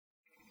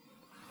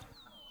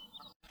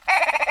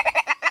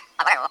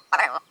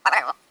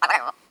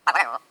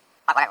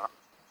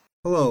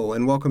Hello,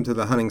 and welcome to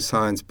the Hunting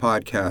Science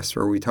Podcast,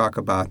 where we talk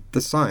about the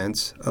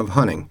science of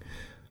hunting.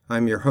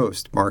 I'm your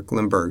host, Mark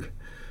Lindberg.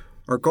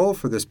 Our goal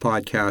for this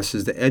podcast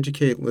is to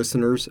educate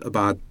listeners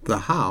about the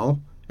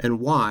how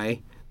and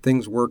why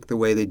things work the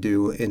way they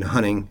do in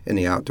hunting in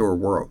the outdoor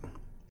world.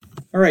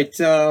 All right,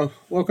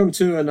 welcome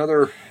to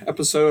another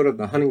episode of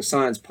the Hunting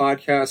Science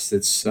Podcast.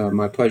 It's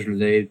my pleasure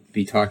today to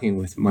be talking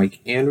with Mike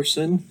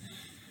Anderson,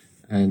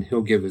 and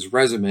he'll give his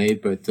resume,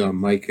 but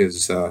Mike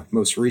is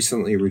most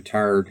recently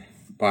retired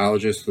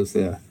biologist with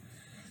the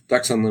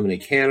Ducks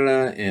Unlimited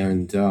Canada,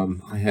 and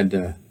I had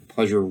the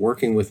pleasure of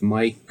working with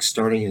Mike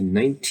starting in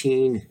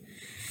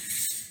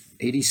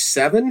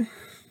 1987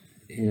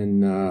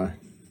 in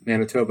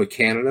Manitoba,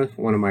 Canada,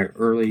 one of my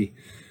early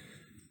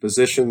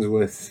positions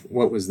with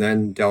what was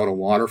then Delta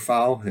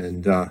Waterfowl,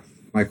 and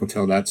Mike will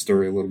tell that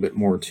story a little bit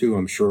more too,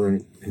 I'm sure,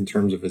 in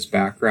terms of his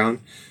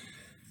background.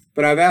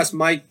 But I've asked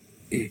Mike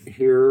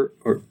here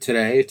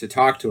today to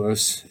talk to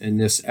us in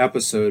this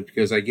episode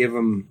because I've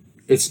given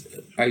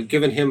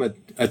him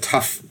a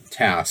tough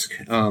task,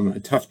 a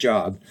tough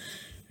job,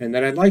 and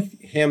that I'd like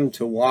him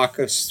to walk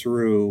us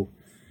through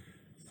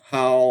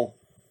how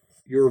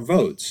your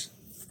votes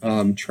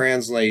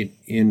translate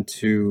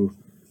into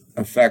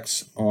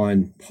effects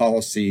on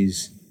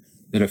policies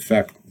that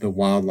affect the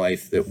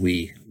wildlife that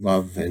we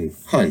love and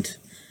hunt.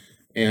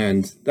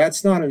 And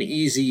that's not an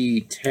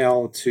easy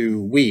tale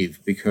to weave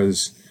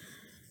because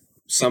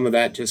some of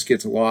that just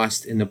gets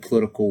lost in the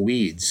political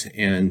weeds,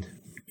 and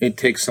it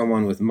takes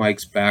someone with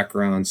Mike's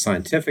background,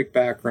 scientific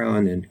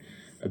background, and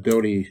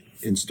ability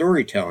in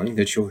storytelling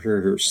that you'll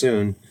hear here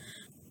soon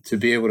to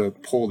be able to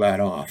pull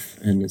that off.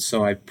 And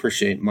so I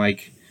appreciate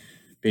Mike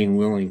being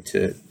willing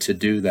to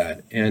do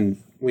that.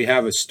 And we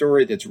have a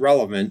story that's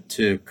relevant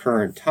to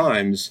current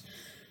times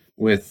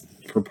with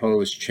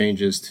proposed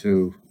changes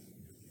to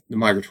the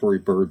Migratory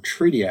Bird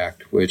Treaty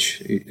Act,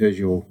 which, as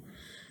you'll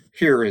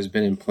hear, has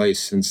been in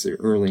place since the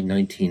early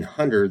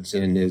 1900s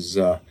and is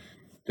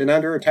been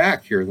under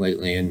attack here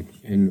lately,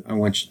 and I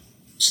want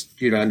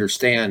you to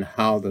understand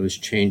how those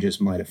changes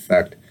might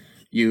affect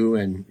you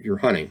and your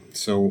hunting.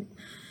 So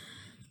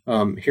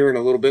here in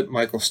a little bit,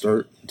 Mike will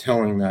start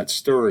telling that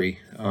story.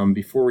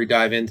 Before we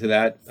dive into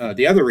that,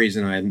 the other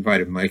reason I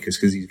invited Mike is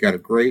because he's got a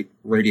great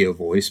radio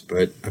voice,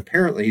 but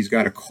apparently he's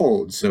got a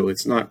cold, so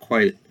it's not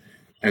quite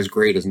as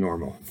great as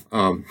normal.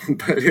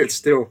 But it's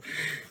still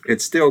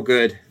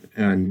good,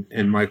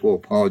 and Mike will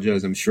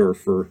apologize, I'm sure,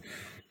 for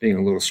being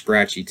a little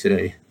scratchy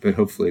today, but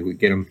hopefully we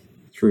get him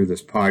through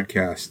this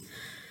podcast.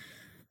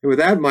 And with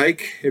that,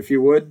 Mike, if you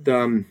would,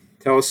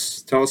 tell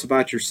us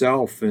about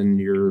yourself and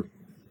your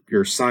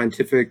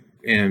scientific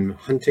and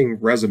hunting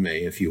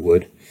resume, if you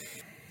would.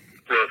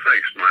 Well,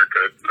 thanks, Mark.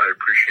 I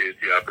appreciate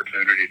the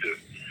opportunity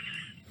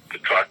to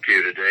talk to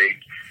you today.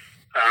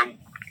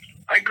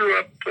 I grew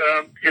up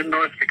in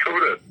North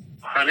Dakota,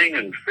 hunting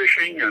and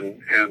fishing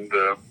and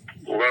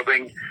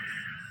loving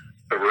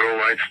the rural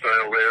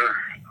lifestyle there.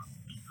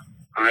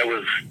 I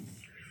was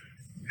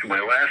in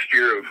my last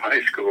year of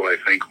high school, I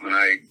think, when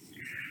I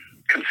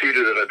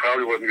conceded that I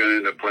probably wasn't going to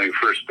end up playing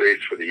first base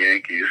for the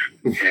Yankees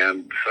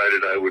and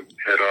decided I would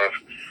head off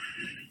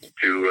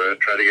to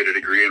try to get a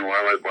degree in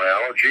wildlife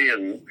biology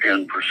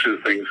and pursue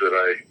things that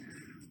I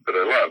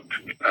loved.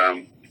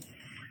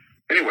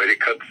 Anyway, to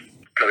cut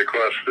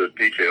across the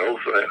details,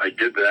 I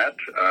did that.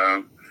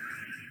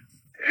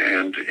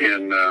 And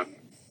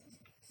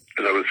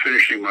as I was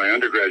finishing my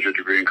undergraduate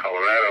degree in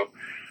Colorado,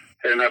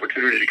 I had an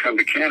opportunity to come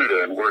to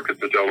Canada and work at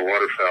the Delta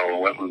Waterfowl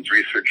and Wetlands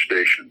Research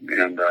Station.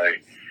 And I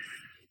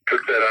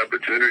took that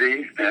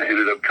opportunity and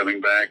ended up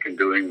coming back and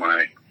doing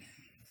my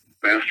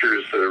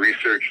master's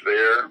research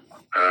there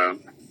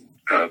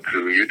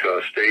through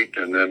Utah State,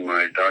 and then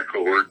my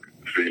doctoral work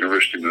through the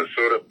University of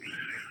Minnesota,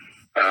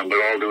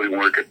 but all doing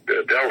work at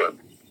Delta.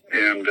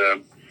 And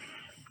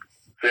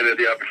then had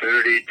the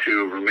opportunity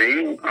to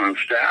remain on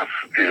staff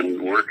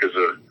and work as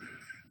a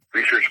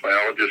research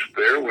biologist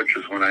there, which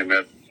is when I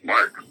met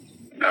Mark.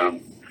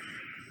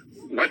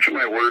 Much of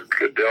my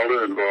work at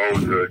Delta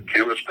involved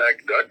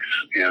canvasback ducks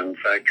and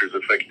factors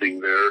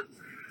affecting their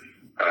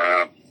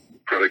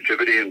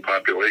productivity and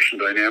population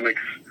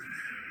dynamics.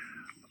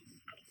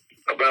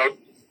 About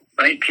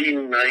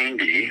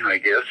 1990, I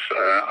guess,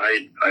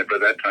 I by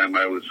that time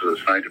I was a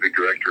scientific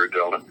director at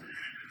Delta.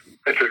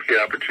 I took the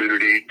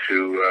opportunity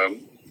to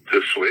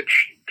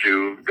switch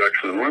to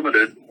Ducks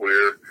Unlimited,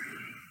 where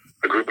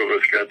a group of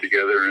us got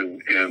together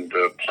and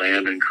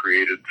planned and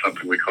created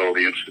something we call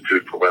the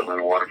Institute for Wetland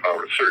and Waterfowl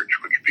Research,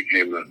 which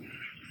became the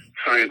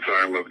science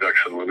arm of Ducks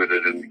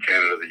Unlimited in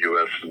Canada, the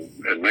U.S.,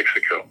 and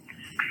Mexico.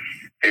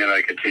 And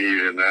I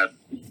continued in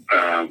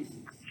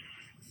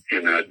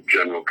that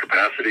general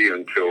capacity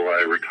until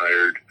I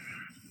retired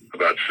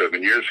about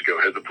 7 years ago.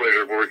 I had the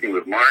pleasure of working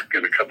with Mark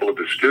and a couple of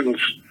his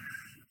students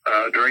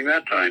during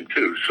that time,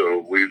 too.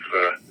 So we've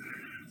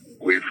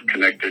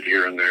connected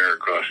here and there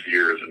across the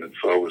years, and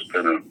it's always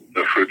been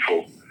a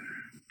fruitful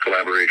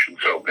collaboration.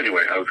 So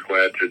anyway, I was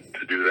glad to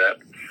do that.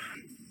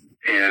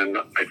 And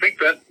I think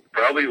that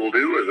probably probably will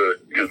do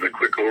is a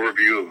quick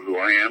overview of who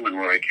I am and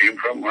where I came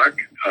from, Mark.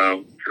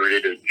 If you're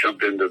ready to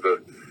jump into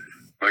the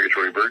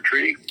Migratory Bird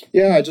Treaty.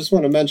 Yeah, I just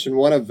want to mention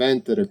one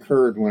event that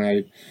occurred when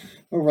I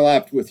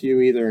overlapped with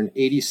you either in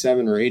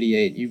 87 or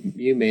 88.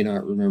 You may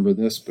not remember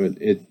this, but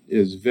it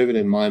is vivid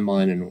in my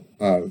mind and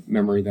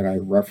memory that I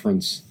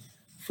reference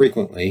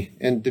frequently.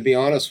 And to be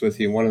honest with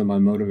you, one of my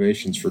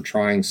motivations for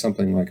trying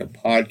something like a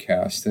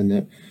podcast,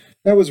 and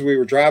that was we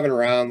were driving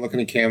around looking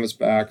at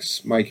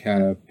canvasbacks. Mike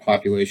had a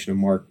population of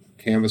marked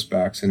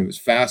canvasbacks, and it was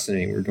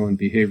fascinating. We were doing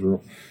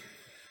behavioral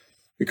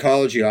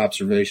ecology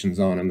observations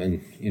on them,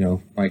 and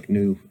Mike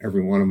knew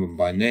every one of them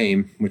by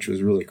name, which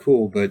was really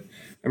cool. But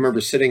I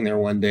remember sitting there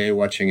one day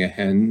watching a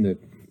hen that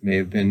may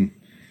have been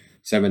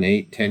 7,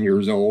 8, 10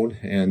 years old,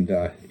 and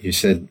he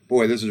said,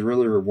 "Boy, this is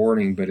really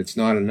rewarding, but it's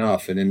not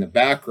enough." And in the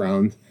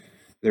background,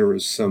 there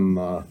was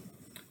some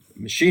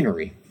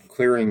machinery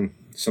clearing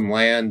some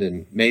land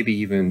and maybe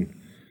even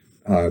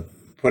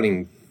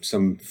putting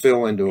some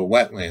fill into a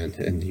wetland,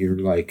 and you're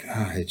like,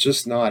 it's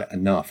just not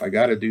enough. I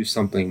got to do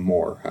something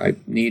more. I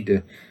need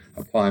to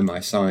apply my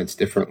science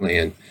differently,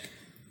 and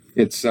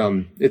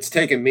it's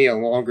taken me a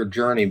longer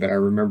journey. But I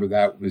remember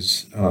that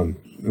was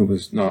it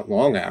was not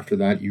long after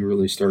that you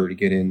really started to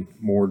get in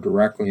more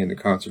directly into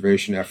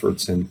conservation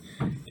efforts, and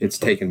it's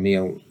taken me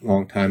a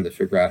long time to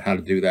figure out how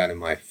to do that in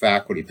my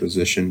faculty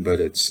position. But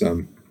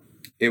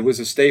it was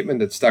a statement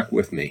that stuck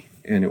with me,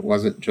 and it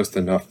wasn't just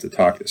enough to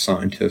talk to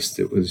scientists.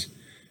 It was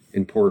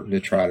important to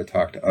try to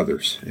talk to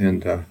others,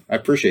 and I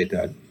appreciate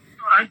that.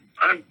 I'm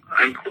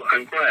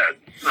glad.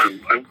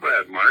 I'm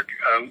glad, Mark.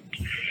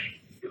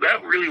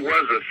 That really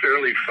was a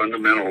fairly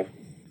fundamental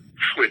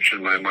switch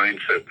in my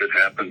mindset that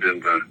happened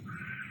in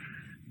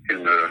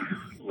the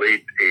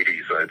late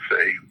 '80s, I'd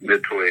say,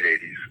 mid to late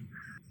 '80s,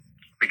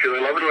 because I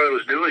loved what I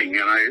was doing,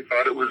 and I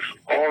thought it was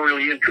all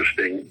really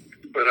interesting,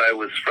 but I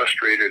was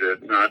frustrated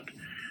at not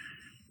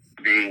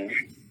being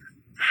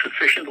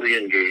sufficiently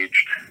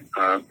engaged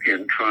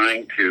in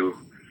trying to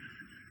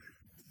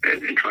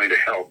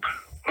help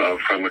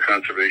from a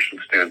conservation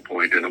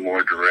standpoint in a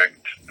more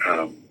direct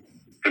and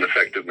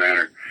effective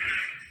manner.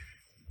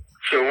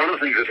 So one of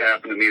the things that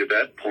happened to me at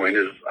that point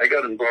is I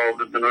got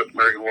involved in the North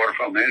American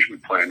Waterfowl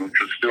Management Plan, which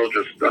was still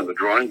just on the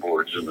drawing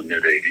boards in the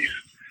mid-'80s.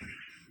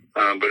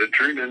 But it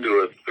turned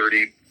into a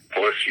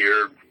 30-plus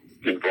year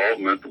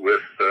involvement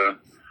with the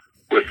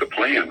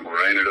plan, where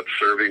I ended up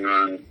serving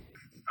on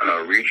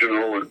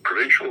regional and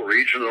provincial,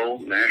 regional,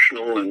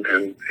 national,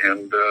 and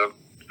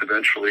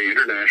eventually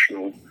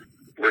international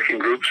working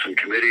groups and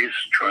committees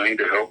trying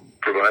to help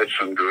provide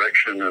some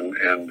direction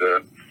and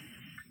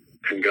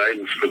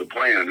guidance for the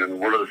plan. And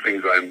one of the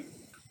things if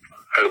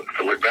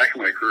I look back at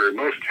my career,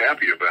 most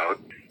happy about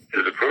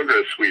is the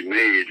progress we've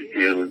made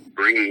in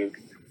bringing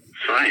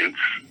science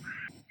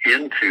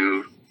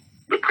into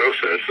the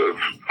process of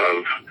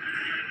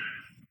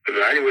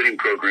evaluating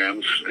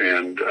programs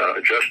and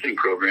adjusting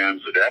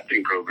programs,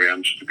 adapting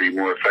programs to be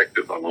more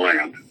effective on the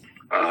land.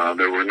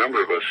 There were a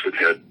number of us that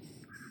had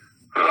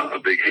a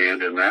big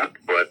hand in that,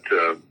 but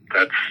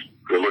that's,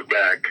 to look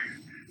back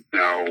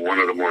now, one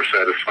of the more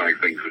satisfying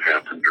things that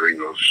happened during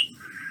those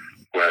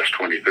last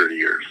 20, 30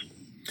 years.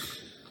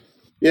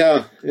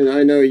 Yeah, and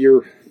I know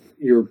you're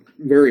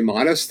very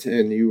modest,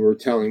 and you were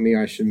telling me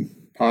I should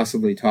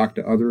possibly talk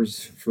to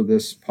others for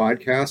this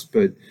podcast,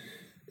 but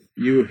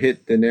you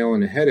hit the nail on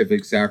the head of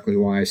exactly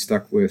why I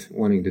stuck with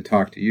wanting to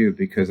talk to you,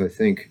 because I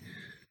think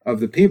of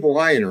the people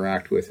I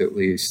interact with, at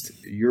least,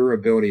 your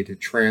ability to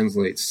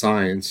translate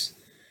science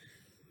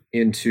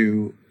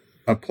into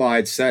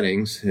applied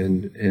settings,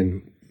 and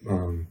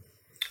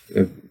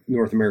the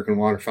North American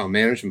Waterfowl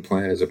Management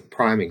Plan as a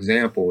prime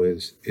example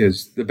is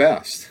the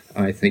best.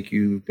 I think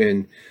you've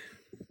been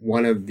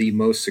one of the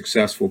most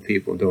successful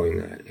people doing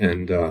that.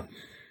 And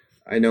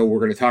I know we're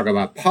going to talk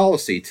about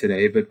policy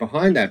today, but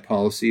behind that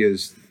policy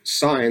is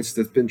science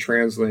that's been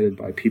translated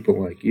by people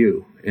like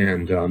you.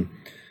 And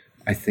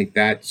I think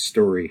that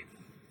story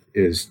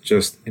is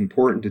just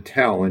important to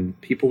tell, and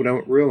people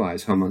don't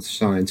realize how much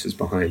science is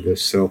behind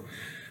this. So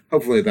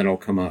hopefully that'll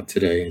come out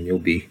today, and you'll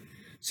be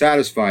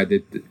satisfied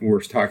that we're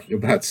talking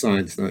about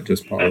science, not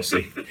just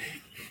policy.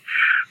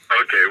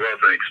 Okay, well,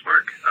 thanks,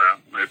 Mark.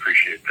 I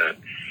appreciate that.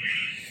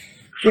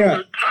 So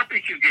The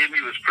topic you gave me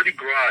was pretty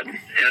broad,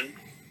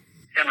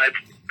 and I've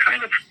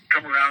kind of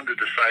come around to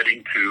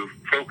deciding to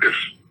focus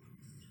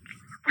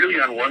really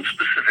on one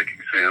specific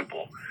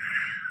example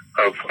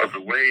of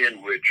the way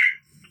in which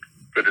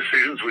the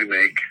decisions we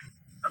make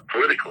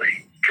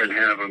politically can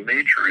have a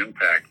major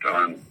impact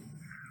on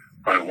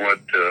what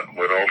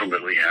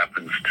ultimately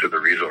happens to the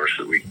resource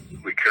that we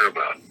care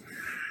about.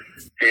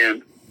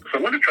 And so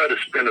I'm going to try to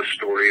spin a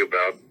story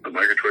about the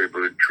Migratory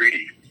Bird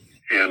Treaty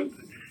and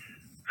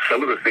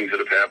some of the things that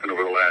have happened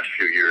over the last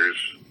few years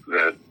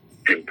that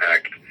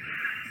impact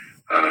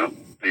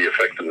the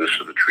effectiveness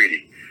of the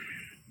treaty.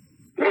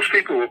 Most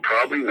people will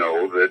probably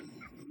know that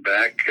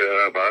back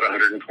about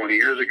 120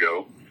 years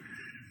ago,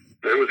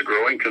 there was a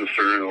growing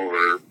concern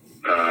over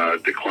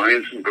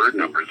declines in bird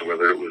numbers,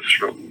 whether it was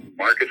from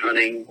market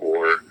hunting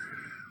or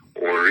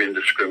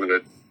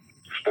indiscriminate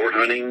sport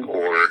hunting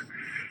or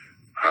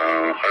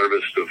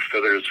harvest of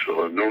feathers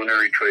for the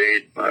millinery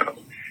trade.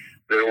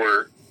 There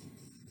were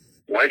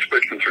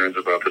widespread concerns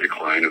about the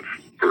decline of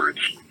birds.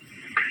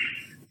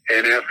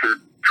 And after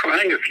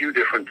trying a few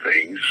different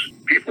things,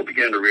 people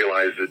began to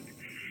realize that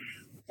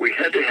we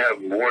had to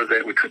have more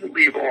than, we couldn't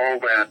leave all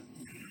that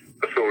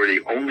authority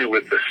only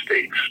with the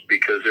states,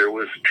 because there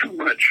was too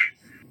much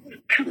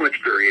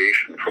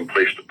variation from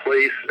place to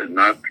place and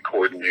not the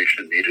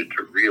coordination needed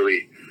to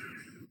really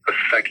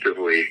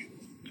effectively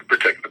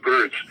protect the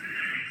birds.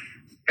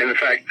 And in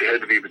fact, it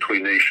had to be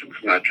between nations,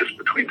 not just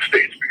between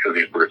states, because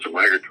these birds are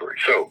migratory.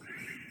 So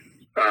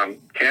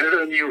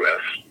Canada and the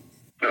U.S.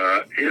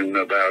 In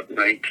about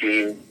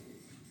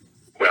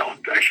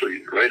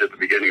right at the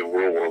beginning of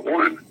World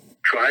War I,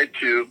 tried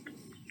to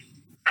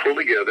pull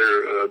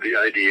together the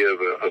idea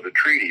of a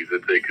treaty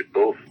that they could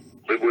both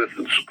live with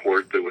and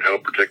support that would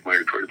help protect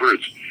migratory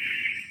birds.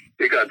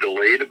 It got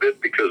delayed a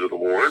bit because of the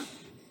war,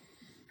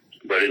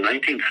 but in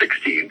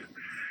 1916,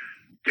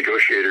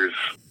 negotiators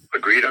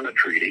agreed on a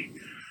treaty.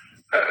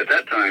 At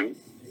that time,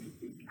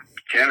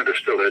 Canada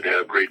still had to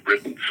have Great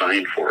Britain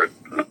sign for it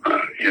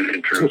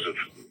in terms of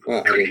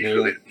treaty.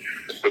 But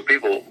some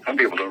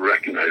people don't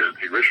recognize that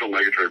the original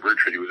Migratory Bird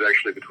Treaty was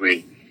actually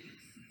between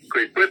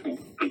Great Britain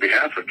on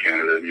behalf of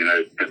Canada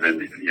and then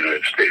the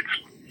United States.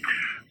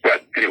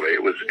 But anyway,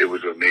 it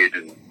was a made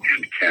in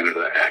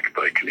Canada act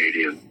by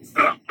Canadian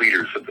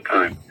leaders at the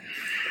time.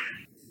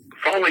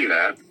 Following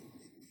that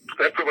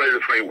provided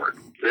a framework.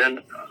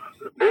 Then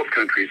both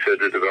countries had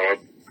to develop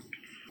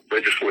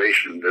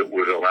legislation that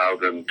would allow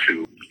them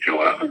to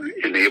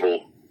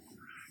enable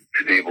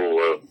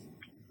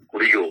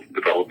legal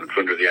developments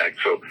under the Act.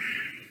 So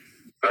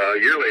a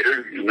year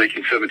later, in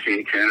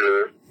 1917,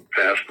 Canada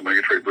passed the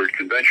Migratory Bird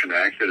Convention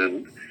Act, and in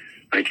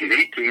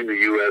 1918, the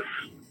U.S.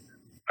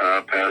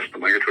 passed the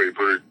Migratory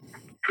Bird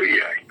Treaty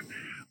Act,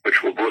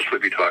 which we'll mostly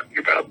be talking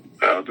about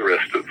the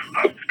rest of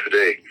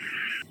today.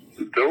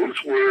 Those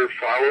were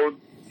followed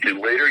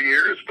in later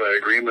years by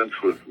agreements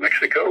with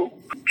Mexico,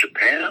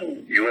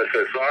 Japan,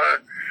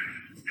 USSR,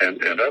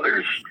 and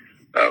others.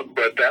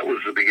 But that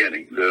was the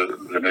beginning, the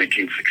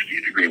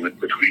 1916 agreement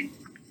between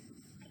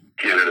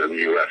Canada and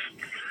the U.S.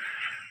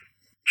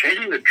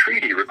 Changing the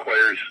treaty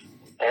requires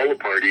all the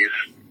parties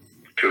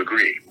to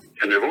agree.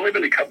 And there have only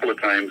been a couple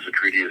of times the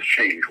treaty has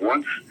changed.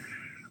 Once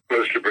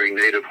was to bring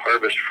native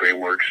harvest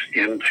frameworks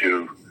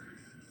into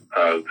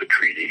the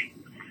treaty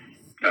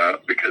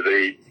because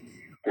they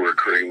were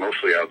occurring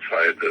mostly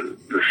outside the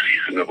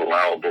season of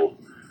allowable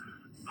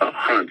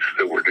hunts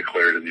that were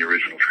declared in the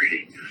original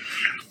treaty,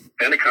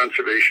 and a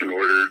conservation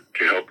order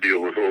to help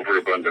deal with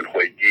overabundant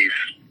white geese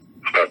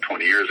about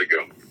 20 years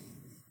ago.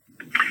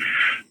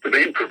 The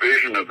main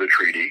provision of the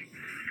treaty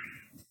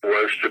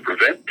was to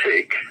prevent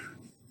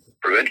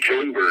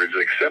killing birds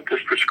except as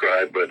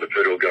prescribed by the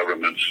federal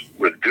governments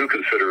with due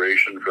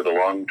consideration for the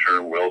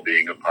long-term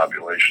well-being of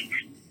populations.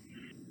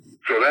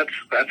 So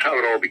that's how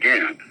it all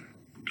began.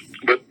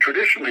 But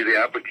traditionally, the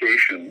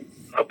application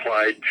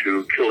applied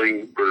to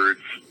killing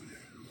birds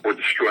or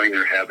destroying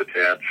their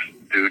habitats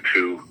due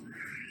to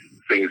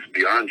things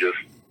beyond just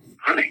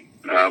hunting,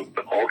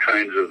 all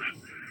kinds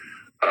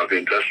of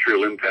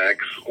industrial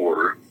impacts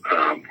or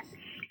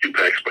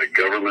impacts by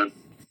government,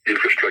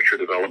 infrastructure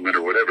development,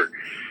 or whatever.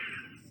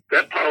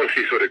 That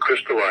policy sort of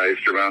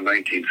crystallized around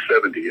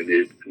 1970 in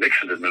the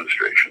Nixon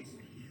administration,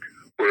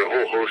 where a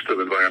whole host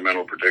of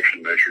environmental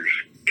protection measures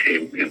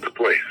came into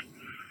place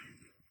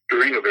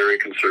during a very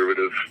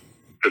conservative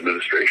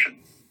administration,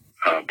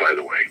 by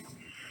the way.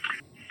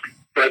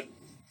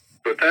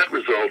 But that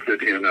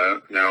resulted in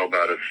now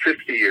about a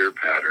 50-year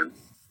pattern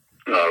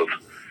of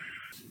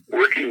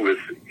working with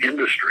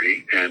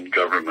industry and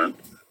government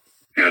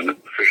and the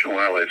Fish and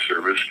Wildlife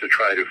Service to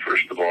try to,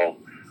 first of all,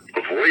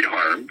 avoid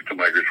harm to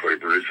migratory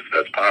birds if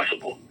that's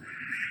possible.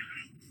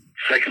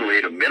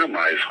 Secondly, to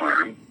minimize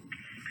harm.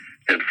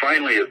 And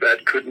finally, if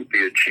that couldn't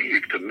be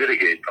achieved, to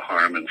mitigate the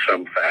harm in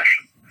some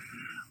fashion,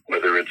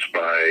 whether it's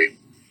by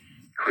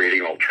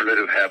creating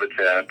alternative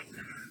habitat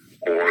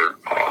or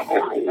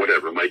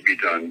whatever might be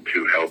done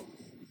to help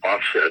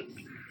offset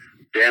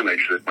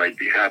damage that might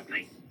be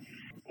happening.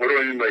 What do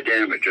I mean by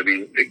damage? I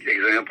mean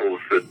examples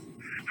that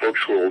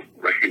folks will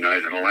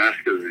recognize in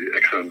Alaska is the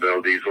Exxon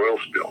Valdez oil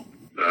spill,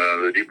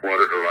 the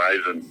Deepwater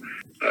Horizon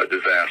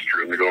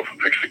disaster in the Gulf of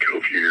Mexico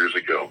a few years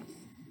ago,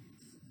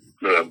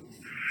 the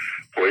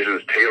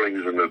poisonous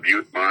tailings in the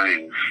Butte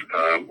mines,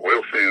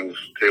 oil sands,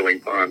 tailing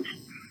ponds,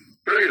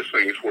 various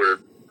things where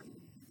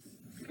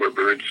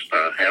birds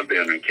have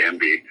been and can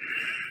be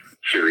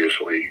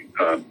seriously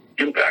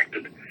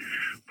impacted.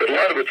 But a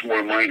lot of it's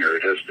more minor.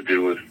 It has to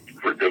do with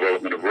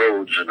development of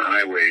roads and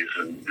highways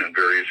and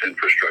various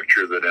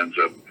infrastructure that ends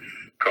up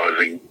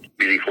causing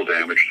meaningful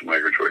damage to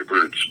migratory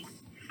birds.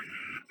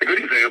 A good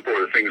example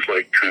are things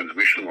like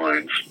transmission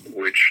lines,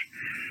 which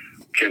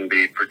can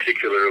be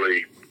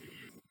particularly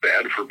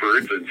bad for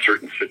birds in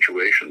certain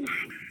situations.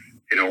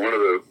 You know,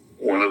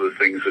 one of the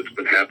things that's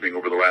been happening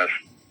over the last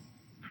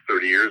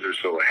 30 years or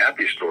so, a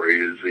happy story,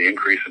 is the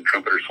increase in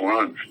trumpeter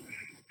swans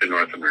in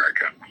North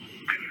America.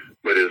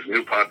 But as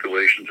new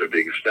populations are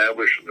being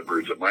established and the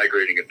birds are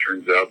migrating, it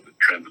turns out that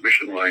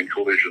transmission line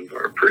collisions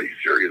are a pretty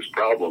serious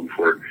problem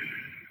for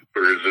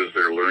birds as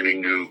they're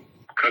learning new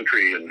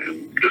country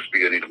and just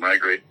beginning to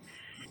migrate.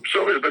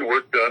 So there's been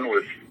work done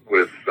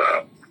with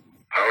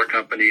power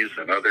companies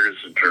and others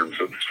in terms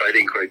of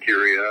sighting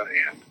criteria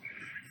and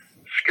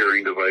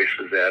scaring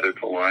devices added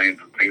to lines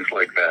and things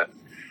like that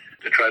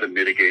to try to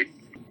mitigate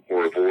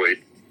or avoid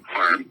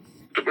harm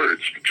to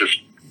birds.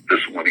 Just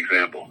this one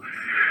example.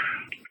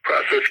 The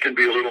process can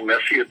be a little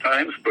messy at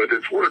times, but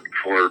it's worked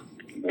for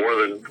more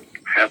than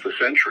half a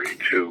century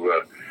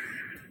to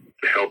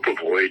help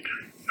avoid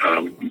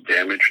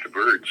damage to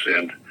birds.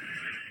 And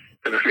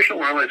the Fish and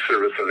Wildlife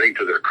Service, I think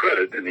to their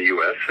credit in the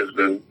U.S., has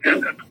been,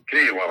 and the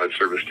Canadian Wildlife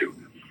Service too,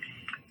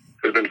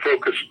 has been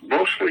focused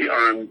mostly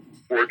on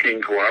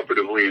working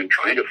cooperatively and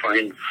trying to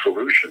find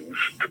solutions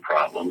to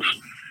problems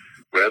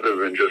rather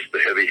than just the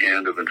heavy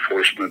hand of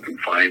enforcement and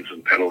fines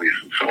and penalties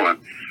and so on.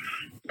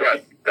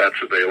 But that's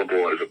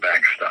available as a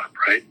backstop,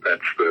 right?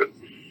 That's the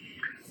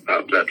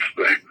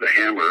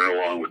hammer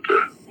along with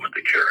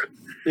the carrot.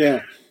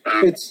 Yeah,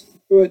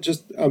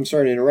 I'm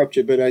sorry to interrupt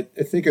you, but I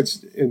think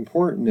it's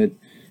important that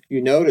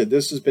you noted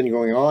this has been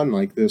going on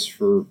like this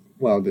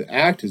the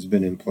act has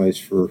been in place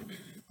for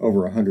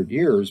over 100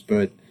 years,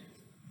 but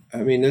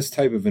I mean, this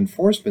type of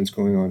enforcement's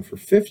going on for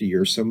 50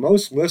 years. So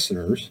most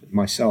listeners,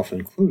 myself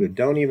included,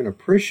 don't even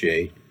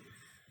appreciate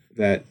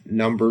that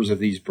numbers of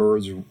these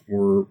birds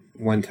were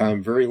one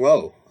time very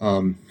low.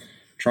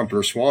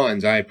 Trumpeter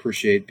swans, I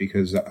appreciate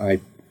because I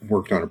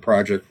worked on a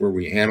project where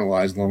we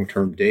analyzed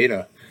long-term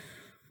data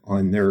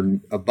on their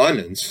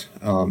abundance,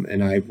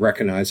 and I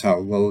recognize how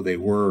low they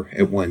were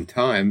at one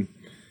time.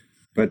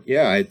 But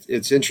yeah,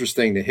 it's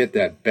interesting to hit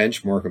that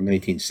benchmark of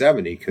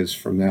 1970 because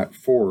from that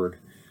forward,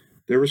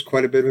 there was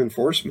quite a bit of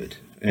enforcement,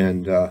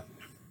 and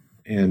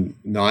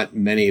not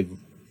many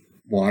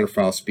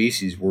waterfowl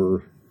species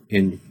were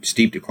in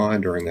steep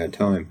decline during that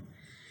time.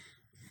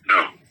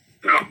 No,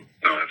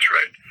 that's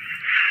right.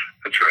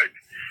 That's right.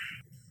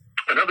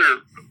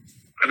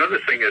 Another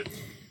thing that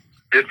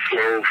did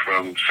flow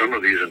from some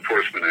of these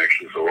enforcement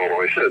actions,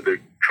 although I said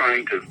they're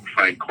trying to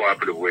find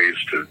cooperative ways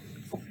to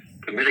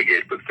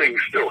mitigate, but things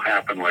still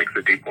happen, like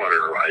the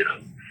Deepwater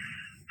Horizon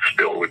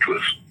spill, which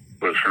was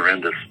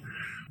horrendous.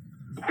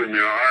 When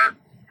there are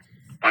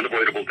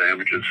unavoidable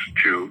damages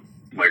to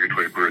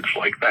migratory birds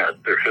like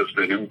that, there has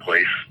been in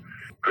place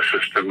a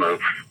system of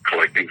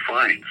collecting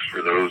fines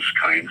for those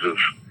kinds of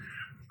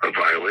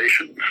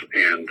violations.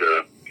 And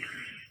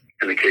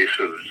in the case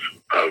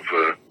of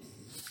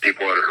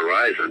Deepwater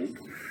Horizon,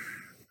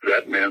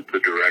 that meant the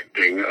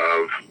directing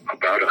of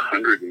about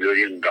 $100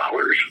 million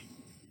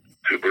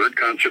to bird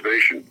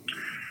conservation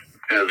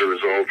as a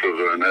result of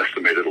an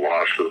estimated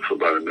loss of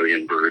about 1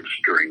 million birds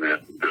during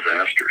that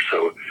disaster.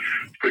 So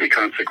pretty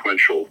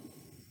consequential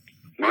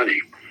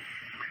money.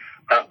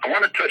 I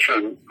want to touch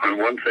on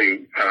one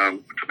thing.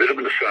 It's a bit of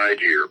an aside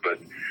here, but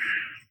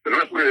the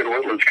North American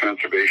Wetlands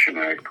Conservation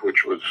Act,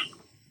 which was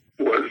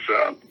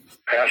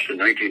passed in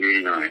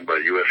 1989 by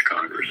the U.S.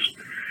 Congress,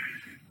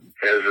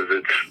 has as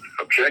its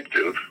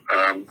objective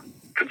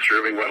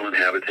conserving wetland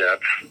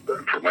habitats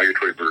for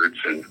migratory birds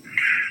in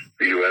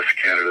the U.S.,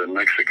 Canada, and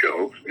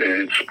Mexico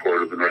in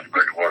support of the North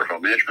American Waterfowl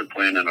Management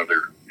Plan and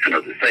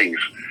other things.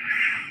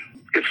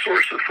 Its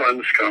source of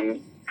funds come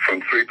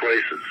from three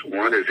places.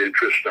 One is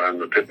interest on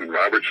the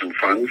Pittman-Robertson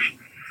funds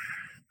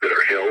that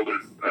are held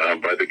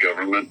by the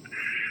government.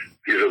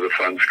 These are the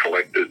funds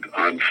collected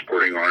on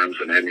sporting arms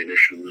and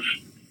ammunitions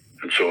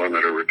and so on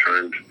that are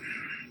returned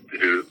to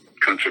do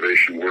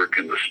conservation work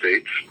in the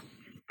states.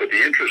 But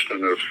the interest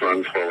on those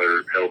funds, while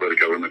they're held by the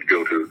government,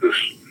 go to this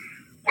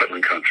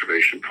Wetland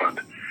Conservation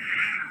Fund.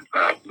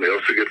 They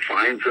also get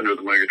fines under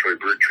the Migratory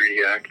Bird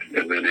Treaty Act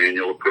and then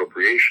annual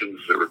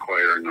appropriations that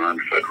require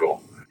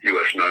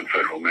U.S.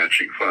 non-federal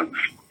matching funds.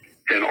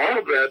 And all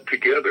of that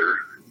together,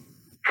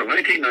 from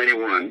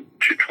 1991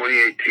 to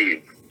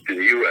 2018 in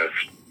the U.S.,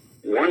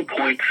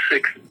 $1.6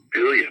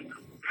 billion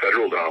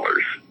federal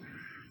dollars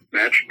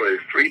matched by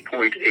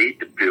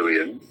 $3.8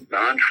 billion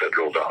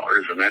non-federal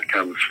dollars, and that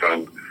comes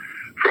from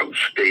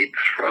states,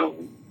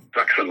 from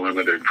Ducks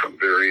Unlimited, from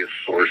various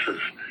sources.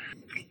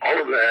 All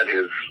of that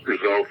has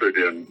resulted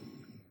in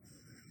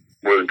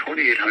more than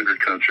 2,800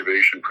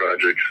 conservation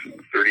projects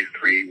and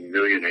 33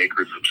 million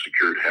acres of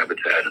secured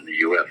habitat in the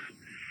U.S.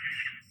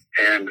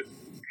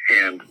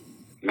 and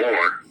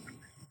more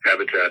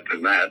habitat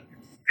than that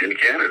in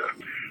Canada.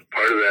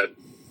 Part of that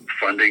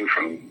funding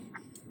from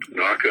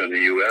NAWCA in the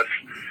U.S.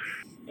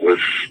 was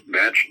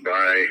matched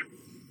by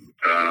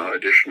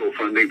additional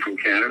funding from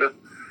Canada,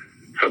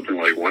 something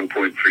like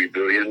 $1.3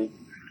 billion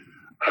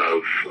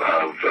of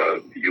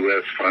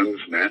U.S.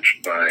 funds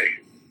matched by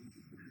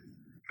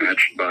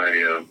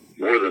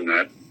more than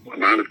that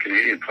amount of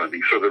Canadian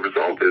funding. So the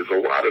result is a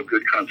lot of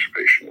good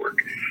conservation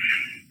work.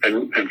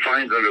 And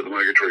fines under the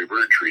Migratory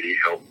Bird Treaty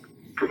help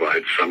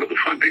provide some of the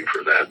funding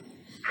for that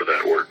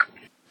work.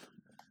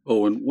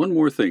 Oh, and one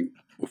more thing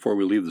before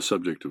we leave the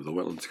subject of the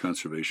Wetlands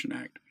Conservation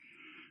Act.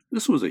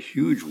 This was a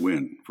huge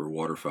win for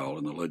waterfowl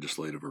in the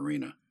legislative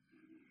arena.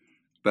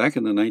 Back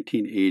in the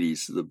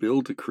 1980s, the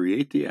bill to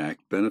create the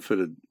act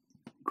benefited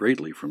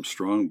greatly from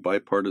strong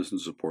bipartisan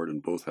support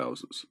in both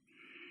houses,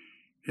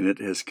 and it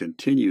has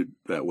continued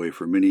that way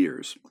for many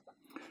years.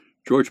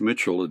 George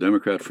Mitchell, a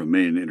Democrat from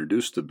Maine,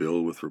 introduced the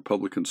bill with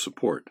Republican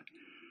support.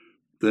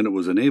 Then it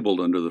was enabled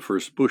under the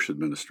first Bush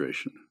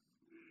administration.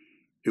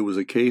 It was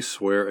a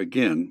case where,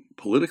 again,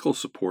 political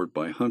support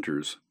by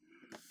hunters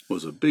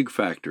was a big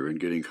factor in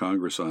getting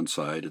Congress on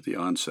side at the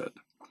onset.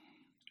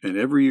 And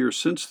every year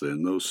since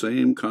then, those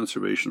same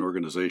conservation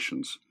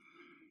organizations,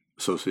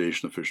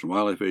 Association of Fish and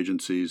Wildlife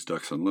Agencies,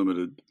 Ducks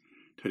Unlimited,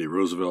 Teddy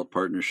Roosevelt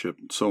Partnership,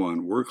 and so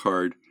on, work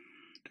hard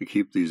to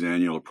keep these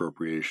annual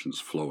appropriations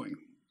flowing.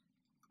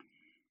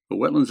 The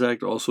Wetlands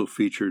Act also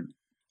featured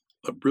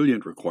a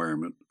brilliant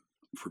requirement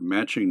for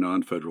matching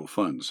non-federal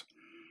funds,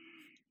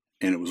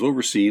 and it was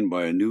overseen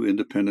by a new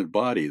independent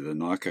body, the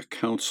NAWCA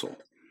Council.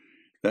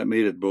 That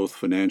made it both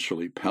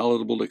financially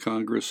palatable to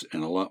Congress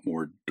and a lot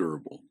more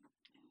durable.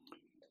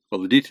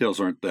 Well, the details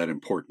aren't that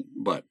important,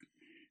 but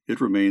it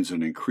remains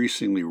an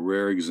increasingly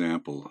rare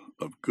example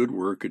of good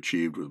work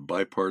achieved with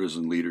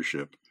bipartisan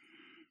leadership,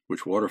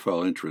 which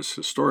waterfowl interests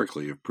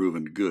historically have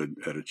proven good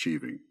at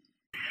achieving.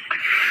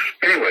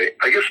 Anyway,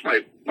 I guess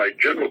my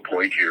general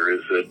point here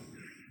is that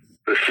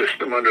the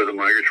system under the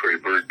Migratory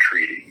Bird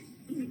Treaty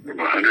from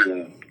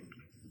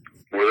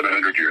more than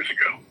 100 years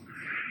ago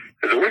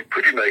has worked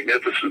pretty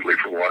magnificently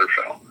for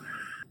waterfowl.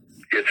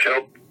 It's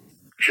helped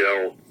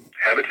gel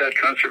habitat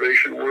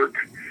conservation work,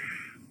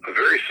 a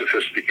very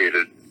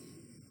sophisticated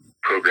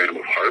program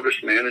of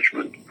harvest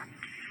management,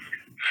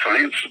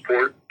 science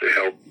support to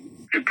help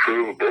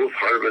improve both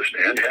harvest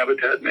and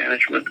habitat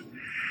management,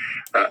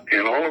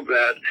 and all of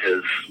that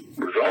has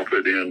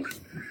resulted in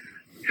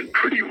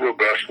pretty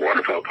robust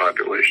waterfowl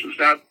populations.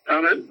 Not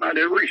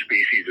every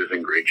species is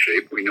in great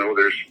shape. We know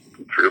there's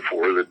 3 or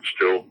 4 that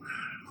still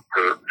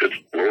are at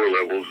lower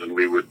levels than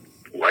we would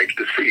like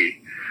to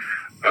see.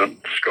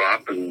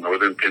 Scaup and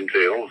northern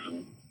pintails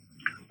and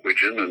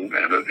widgeon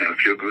and a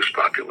few goose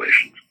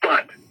populations.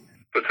 But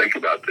think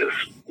about this.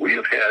 We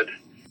have had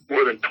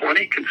more than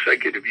 20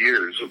 consecutive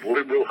years of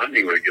liberal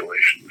hunting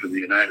regulations in the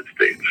United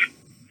States.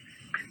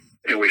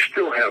 And we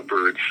still have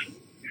birds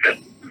at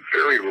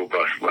very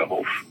robust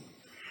levels,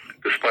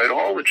 despite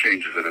all the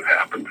changes that have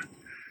happened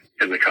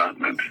in the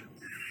continent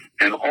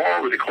and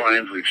all the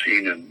declines we've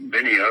seen in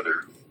many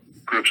other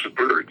groups of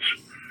birds.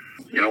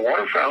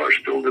 Waterfowl are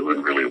still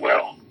doing really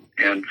well.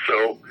 And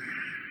so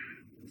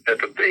at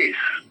the base,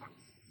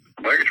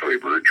 the Migratory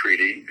Bird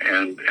Treaty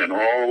and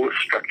all the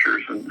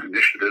structures and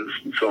initiatives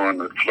and so on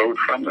that flowed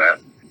from that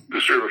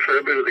deserve a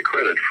fair bit of the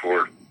credit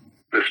for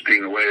this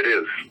being the way it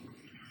is.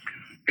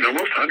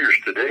 Most hunters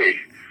today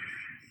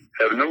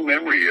have no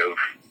memory of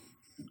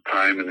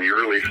time in the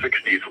early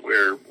 60s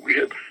where we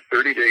had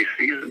 30-day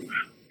seasons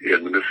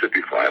in the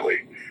Mississippi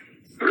Flyway.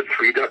 There were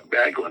 3 duck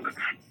bag limits,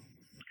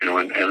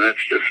 and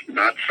that's just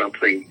not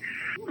something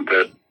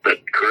that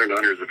current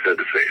hunters have had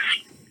to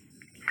face.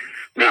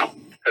 Now,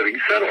 having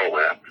said all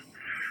that,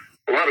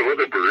 a lot of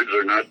other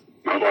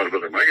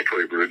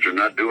migratory birds are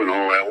not doing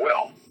all that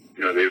well.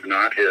 They've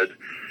not had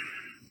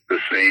the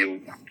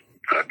same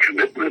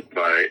commitment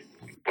by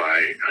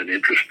an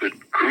interested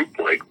group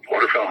like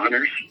waterfowl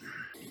hunters.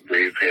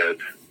 They've had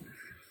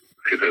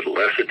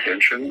less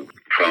attention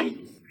from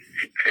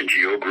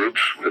NGO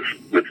groups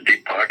with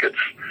deep pockets.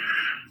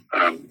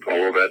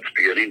 Although that's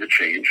beginning to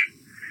change,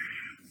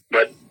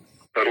 but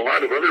a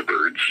lot of other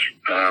birds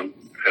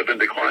have been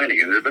declining,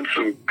 and there have been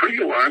some pretty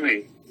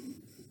alarming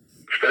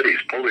studies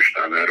published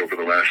on that over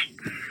the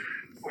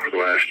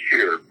last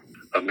year.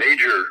 A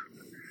major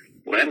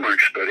landmark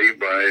study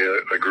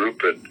by a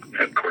group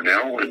at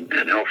Cornell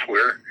and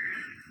elsewhere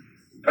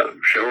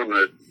shown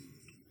that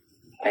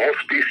all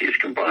species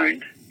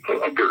combined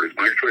of birds,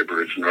 migratory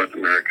birds in North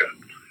America,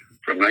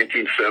 from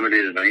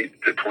 1970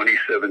 to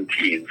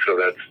 2017, so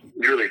that's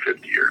nearly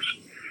 50 years,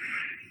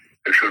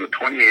 have shown a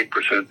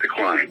 28%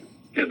 decline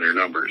in their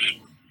numbers.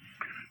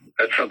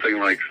 That's something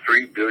like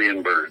 3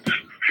 billion birds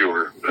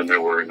fewer than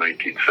there were in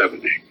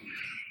 1970.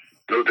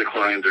 Those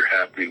declines are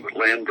happening with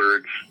land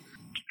birds,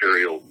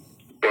 aerial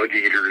bug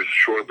eaters,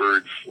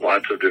 shorebirds,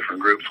 lots of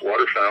different groups.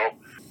 Waterfowl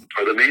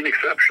are the main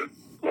exception.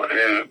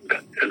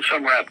 And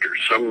some raptors,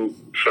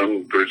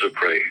 some birds of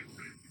prey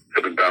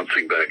have been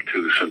bouncing back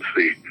too since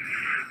the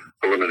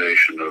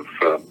elimination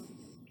of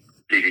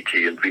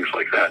DDT and things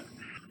like that.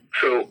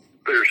 So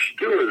there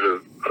still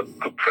is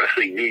a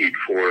pressing need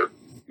for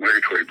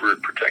migratory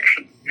bird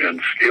protection,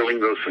 and scaling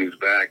those things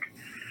back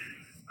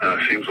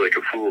seems like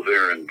a fool's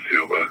errand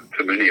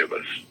to many of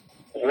us.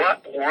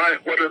 What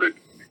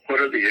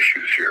are the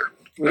issues here?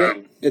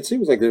 Well, it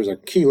seems like there's a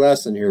key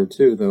lesson here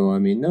too, though. I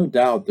mean, no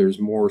doubt there's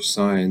more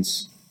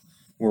science,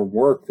 more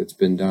work that's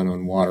been done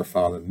on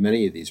waterfowl than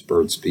many of these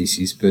bird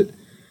species, but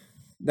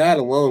that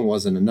alone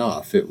wasn't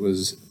enough. It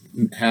was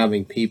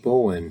having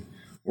people and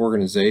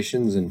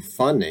organizations and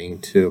funding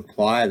to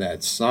apply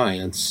that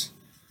science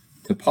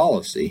to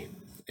policy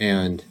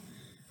and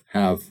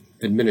have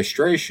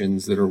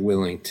administrations that are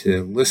willing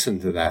to listen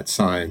to that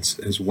science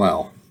as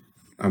well.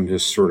 I'm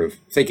just sort of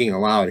thinking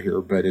aloud here,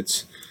 but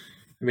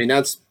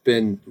that's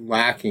been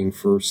lacking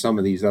for some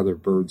of these other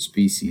bird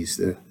species,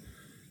 the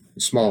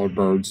smaller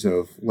birds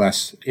of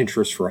less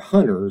interest for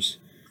hunters,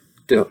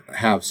 to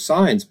have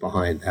science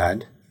behind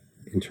that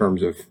in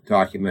terms of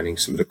documenting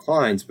some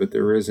declines, but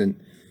there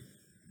isn't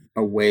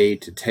a way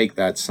to take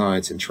that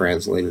science and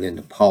translate it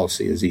into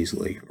policy as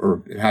easily,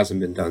 or it hasn't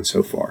been done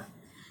so far.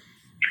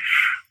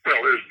 Well,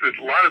 there's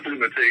a lot of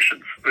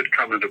limitations that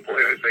come into play.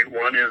 I think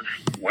one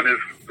is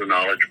the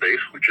knowledge base,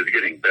 which is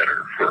getting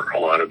better for a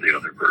lot of the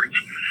other birds.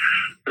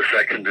 The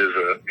second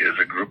is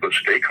a group of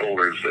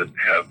stakeholders that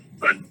have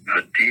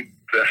a deep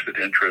vested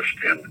interest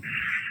in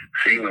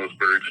seeing those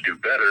birds do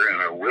better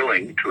and are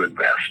willing to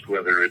invest,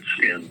 whether it's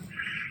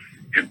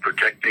in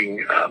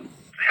protecting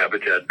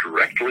habitat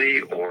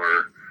directly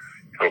or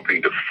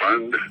helping to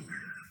fund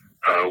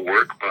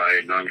work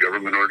by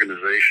non-government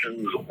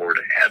organizations or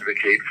to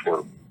advocate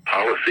for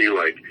policy.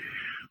 Like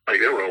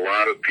there were a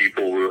lot of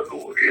people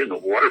in the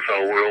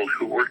waterfowl world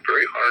who worked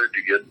very hard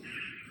to get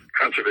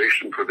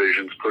conservation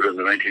provisions put in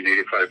the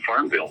 1985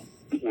 Farm Bill,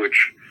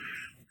 which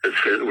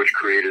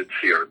created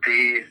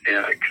CRP,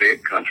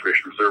 Canadian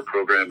Conservation Reserve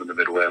Program in the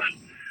Midwest,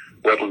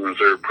 Wetland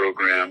Reserve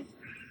Program,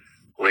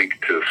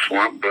 linked to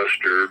Swamp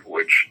Buster,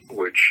 which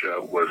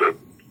was a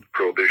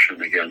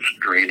prohibition against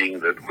draining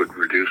that would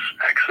reduce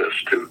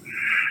access to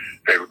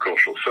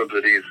agricultural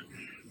subsidies.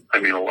 I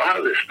mean, a lot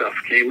of this stuff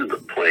came into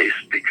place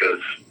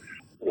because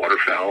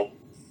waterfowl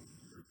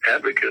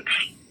advocates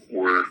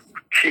were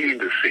keen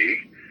to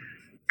see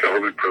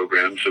government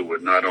programs that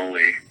would not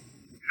only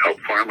help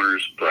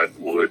farmers, but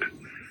would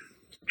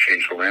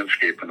change the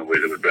landscape in a way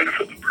that would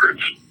benefit the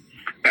birds.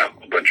 Now,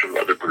 a bunch of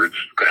other birds,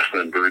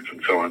 grassland birds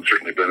and so on,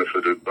 certainly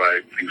benefited by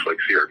things like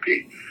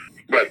CRP.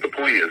 But the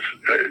point is,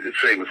 the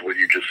same as what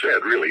you just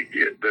said, really,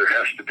 there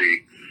has to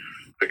be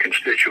a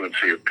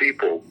constituency of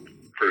people,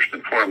 first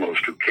and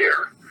foremost, who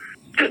care.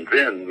 And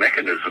then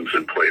mechanisms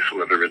in place,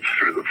 whether it's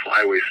through the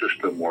flyway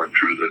system or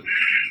through the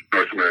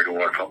North American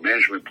Waterfowl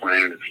Management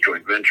Plan, its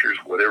joint ventures,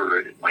 whatever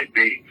it might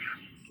be,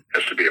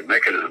 has to be a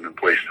mechanism in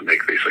place to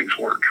make these things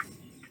work.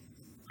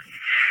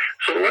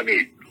 So let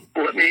me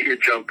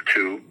jump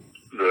to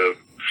the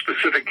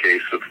specific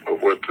case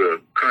of what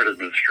the current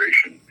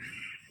administration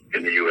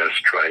in the U.S.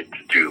 tried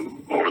to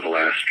do over the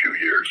last few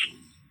years.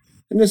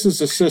 And this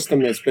is a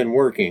system that's been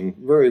working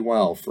very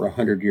well for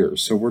 100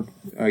 years. So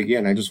I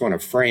just want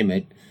to frame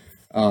it,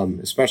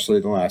 especially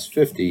the last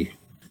 50,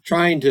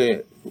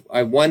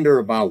 I wonder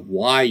about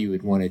why you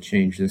would want to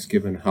change this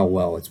given how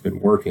well it's been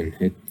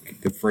working.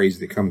 The phrase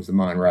that comes to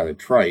mind rather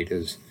trite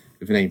is,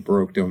 if it ain't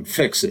broke, don't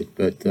fix it.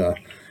 But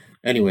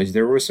anyways,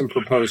 there were some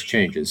proposed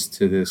changes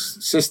to this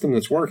system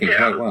that's working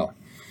quite well.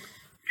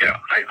 Yeah,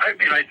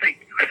 I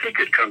think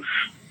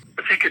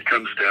it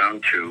comes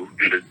down to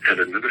an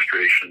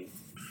administration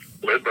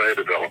led by a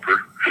developer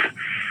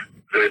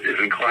that is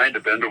inclined to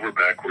bend over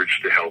backwards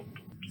to help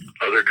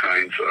other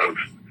kinds of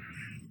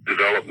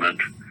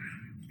development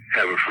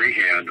have a free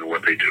hand in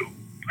what they do.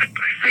 I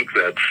think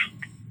that's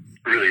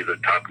really the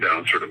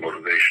top-down sort of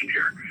motivation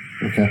here.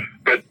 Okay.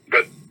 But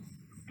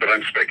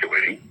I'm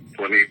speculating.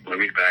 Let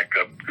me back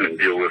up and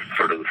deal with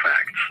sort of the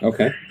facts.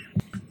 Okay.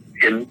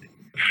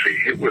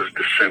 It was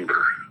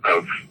December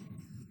of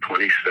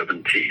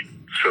 2017.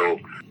 So,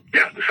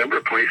 December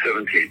of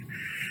 2017.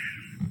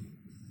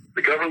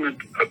 The government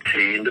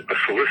obtained a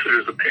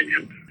solicitor's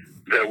opinion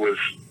that was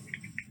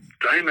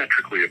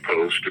diametrically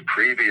opposed to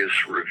previous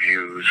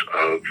reviews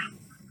of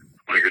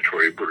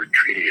Migratory Bird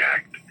Treaty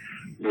Act,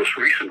 most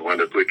recent one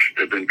of which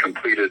had been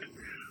completed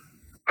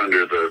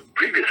under the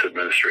previous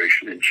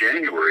administration in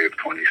January of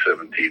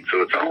 2017,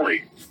 so it's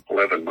only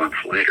 11 months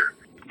later.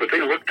 But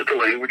they looked at the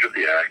language of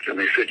the act and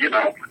they said,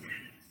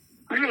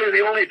 really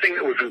the only thing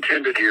that was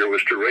intended here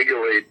was to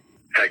regulate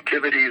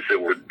activities that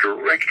were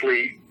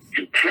directly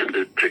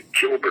intended to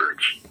kill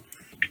birds.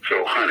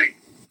 So hunting,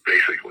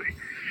 basically.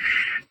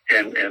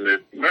 And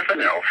that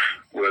nothing else,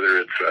 whether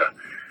it's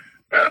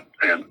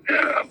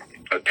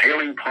a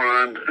tailing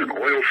pond, an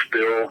oil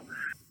spill,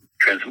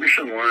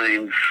 transmission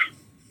lines,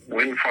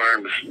 wind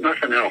farms,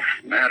 nothing else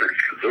matters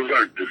because those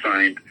aren't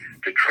designed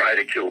to try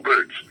to kill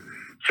birds.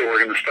 So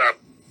we're going to stop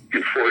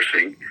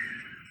enforcing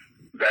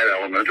that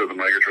element of the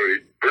Migratory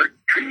Bird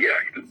Treaty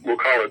Act. We'll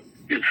call it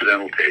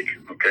incidental take,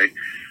 okay?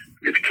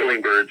 It's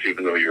killing birds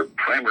even though your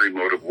primary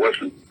motive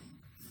wasn't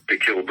to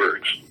kill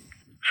birds.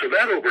 So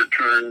that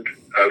overturned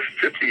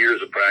 50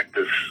 years of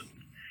practice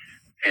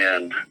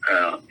and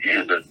a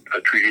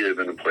treaty that had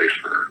been in place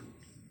for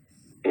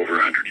over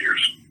 100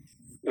 years.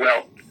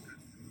 Well,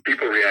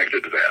 people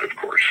reacted to that, of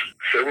course.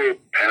 Several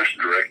past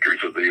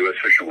directors of the U.S.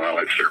 Fish and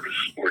Wildlife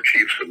Service or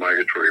chiefs of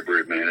migratory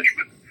bird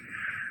management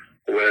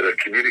led a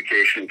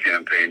communication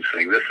campaign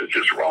saying this is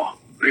just wrong.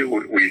 We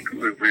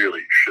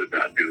really should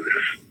not do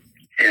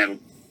this. And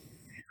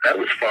that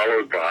was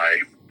followed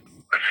by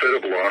a set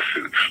of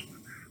lawsuits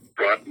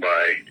brought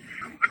by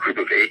a group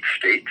of 8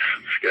 states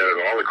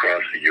scattered all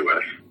across the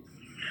U.S.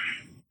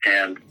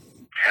 and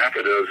half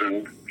a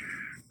dozen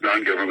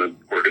non-government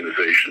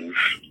organizations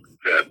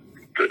that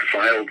that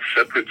filed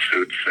separate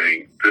suits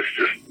saying this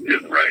just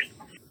isn't right.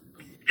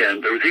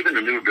 And there was even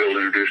a new bill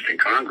introduced in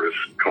Congress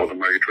called the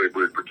Migratory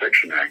Bird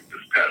Protection Act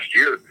this past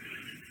year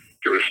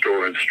to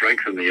restore and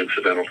strengthen the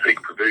incidental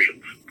take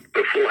provisions.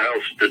 The full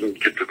House didn't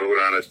get to vote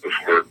on it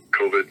before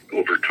COVID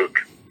overtook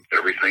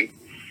everything,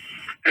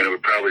 and it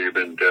would probably have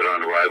been dead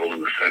on arrival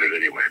in the Senate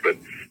anyway. But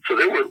so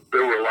there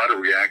were a lot of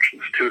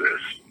reactions to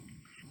this.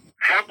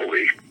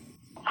 Happily,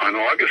 on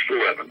August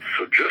 11th,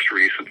 so just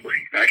recently,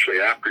 actually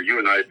after you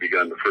and I had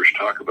begun to first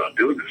talk about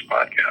doing this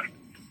podcast,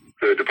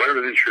 the Department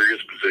of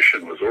Interior's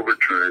position was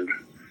overturned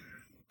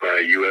by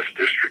a U.S.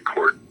 District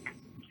Court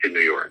in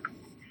New York,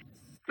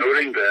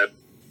 noting that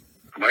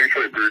the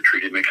Migratory Bird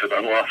Treaty makes it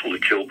unlawful to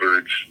kill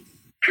birds,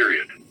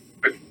 period.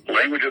 The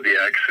language of the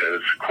Act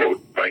says,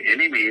 quote, by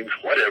any means,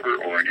 whatever,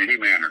 or in any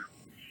manner.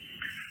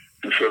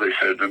 And so they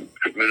said the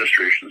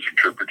administration's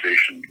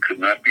interpretation could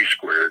not be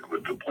squared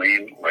with the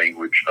plain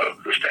language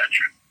of the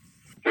statute,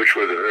 which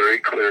was a very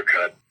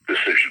clear-cut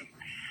decision,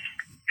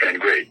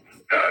 and great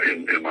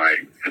in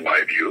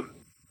my view.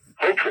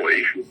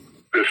 Hopefully,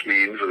 this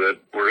means that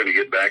we're going to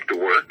get back to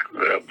work.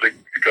 The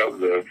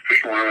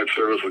Fish and Wildlife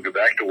Service will get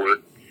back to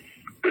work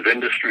with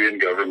industry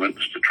and governments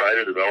to try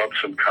to develop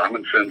some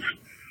common sense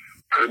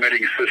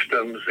permitting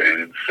systems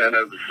and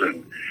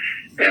incentives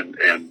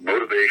and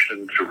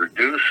motivation to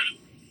reduce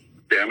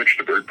damage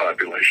to bird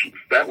populations.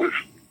 That was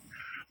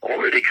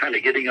already kind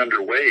of getting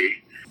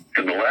underway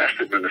in the last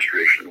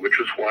administration, which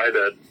is why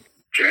that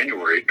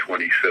January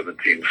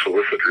 2017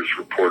 solicitor's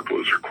report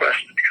was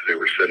requested, because they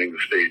were setting the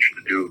stage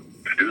to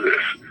do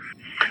this.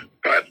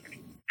 But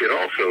it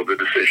also, the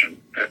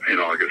decision in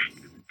August,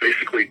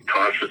 basically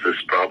tosses this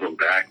problem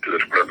back to the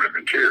Department of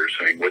Interior,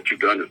 saying what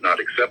you've done is not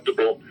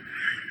acceptable,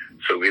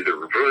 so either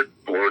revert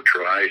or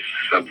try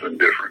something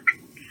different.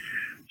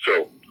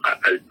 So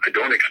I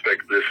don't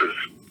expect this is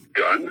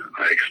done.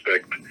 I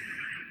expect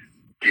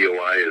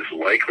DOI is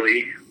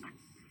likely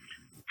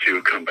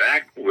to come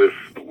back with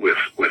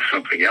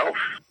something else.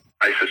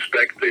 I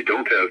suspect they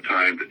don't have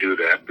time to do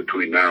that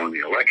between now and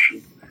the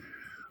election.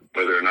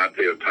 Whether or not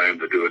they have time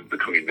to do it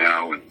between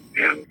now and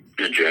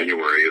in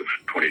January of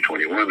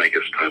 2021, I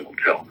guess time will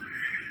tell.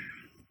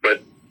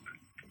 But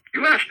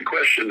you asked the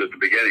question at the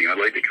beginning I'd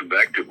like to come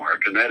back to,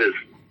 Mark, and that is,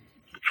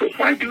 so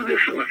why do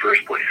this in the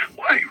first place?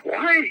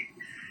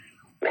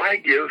 Why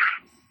give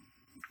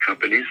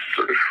companies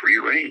sort of free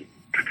rein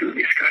to do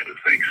these kind of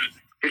things?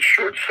 It's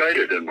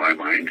short-sighted in my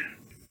mind.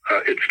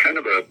 It's kind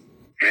of a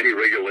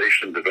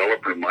anti-regulation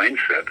developer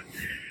mindset.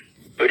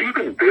 But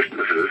even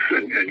businesses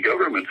and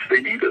governments,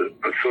 they need a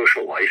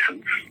social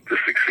license to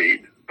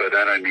succeed. By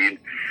that I mean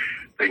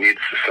they need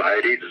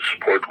society to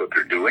support what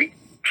they're doing.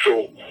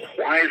 So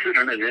why is it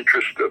in an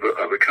interest of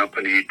a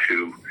company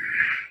to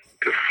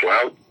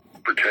flout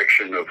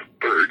protection of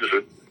birds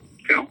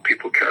that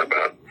people care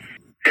about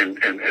and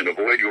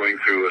avoid going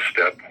through a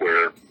step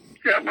where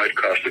it might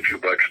cost a few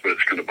bucks, but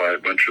it's going to buy a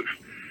bunch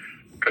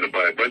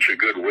of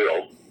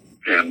goodwill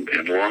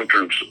and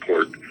long-term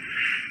support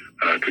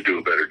to do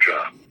a better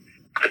job.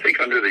 I think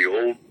under the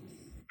old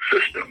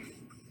system,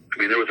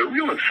 there was a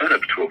real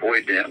incentive to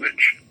avoid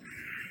damage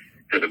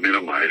and to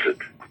minimize it.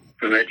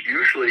 And that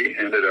usually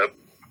ended up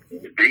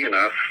being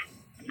enough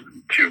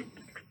to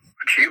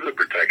achieve the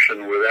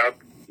protection without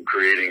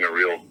creating a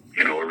real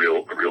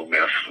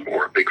mess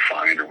or a big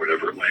fine or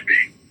whatever it might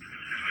be.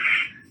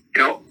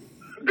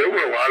 There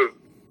were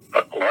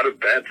a lot of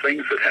bad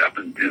things that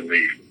happened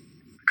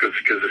because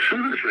as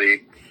soon as the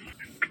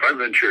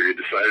Department of Interior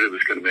decided it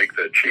was going to make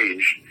that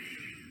change,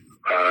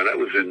 that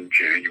was in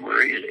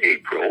January. In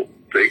April,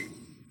 they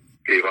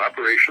gave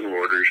operational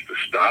orders to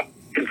stop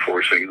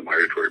enforcing the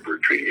Migratory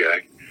Bird Treaty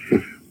Act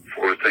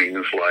for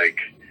things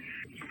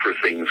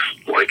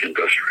like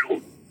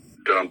industrial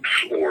dumps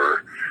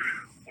or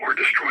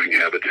destroying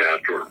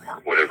habitat or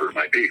whatever it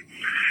might be.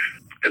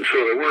 And so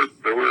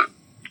there were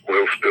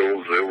oil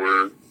spills. There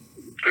were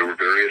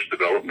various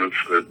developments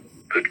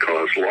that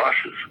caused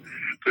losses.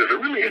 There's a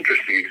really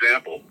interesting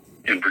example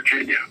in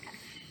Virginia.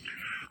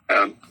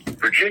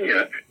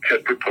 Virginia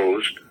had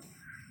proposed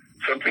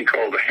something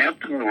called the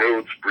Hampton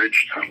Roads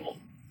Bridge Tunnel,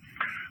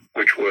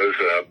 which was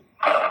a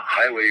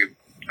highway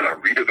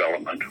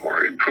redevelopment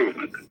or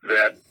improvement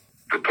that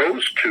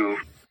proposed to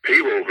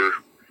pave over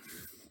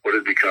what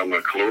had become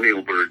a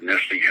colonial bird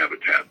nesting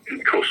habitat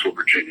in coastal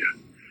Virginia.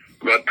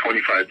 About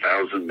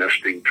 25,000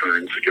 nesting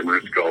terns,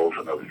 skimmerets, gulls,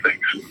 and other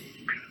things.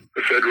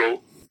 The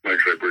Federal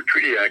Migratory Bird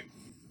Treaty Act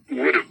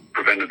would have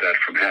prevented that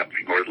from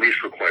happening, or at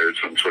least required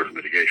some sort of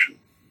mitigation.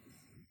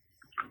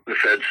 The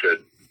Fed said,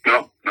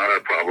 no, not our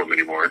problem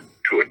anymore.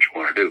 Do what you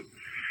want to do.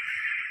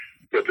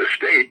 But the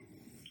state,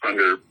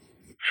 under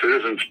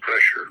citizens'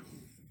 pressure,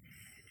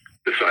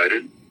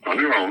 decided on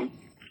their own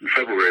in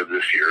February of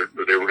this year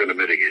that they were going to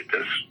mitigate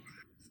this.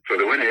 So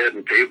they went ahead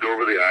and paved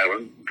over the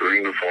island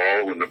during the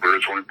fall when the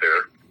birds weren't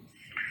there.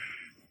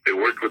 They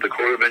worked with the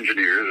Corps of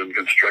Engineers and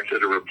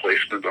constructed a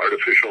replacement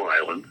artificial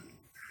island.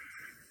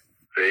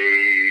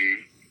 They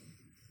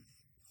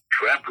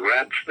trapped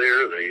rats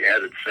there. They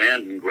added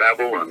sand and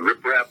gravel and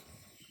riprap.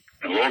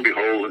 And lo and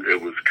behold,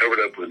 it was covered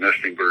up with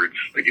nesting birds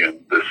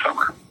again this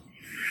summer.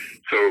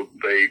 So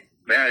they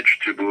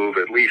managed to move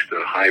at least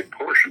a high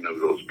portion of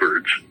those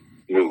birds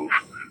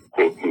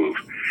quote move.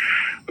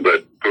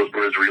 But those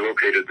birds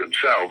relocated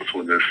themselves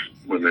when this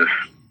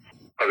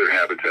other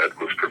habitat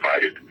was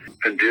provided,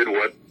 and did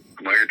what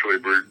the Migratory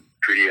Bird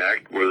Treaty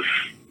Act was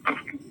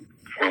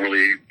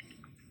formally,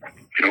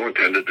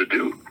 intended to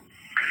do.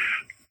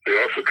 They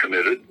also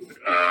committed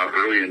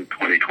early in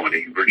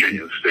 2020,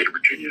 the state of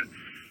Virginia,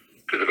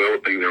 to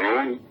developing their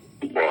own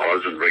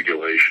laws and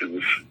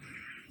regulations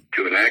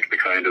to enact the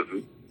kind of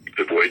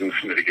avoidance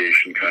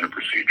mitigation kind of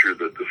procedure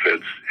that the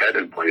feds had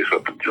in place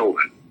up until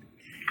then.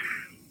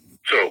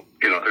 So,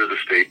 there's a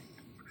state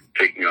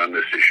taking on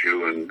this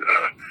issue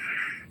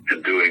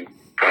and doing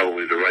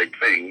probably the right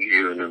thing,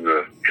 even in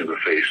the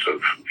face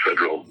of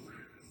federal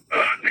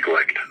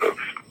neglect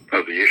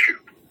of the issue.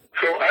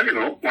 So I don't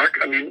know, Mark.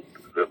 I mean,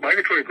 the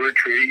Migratory Bird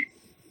Treaty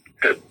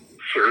had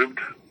served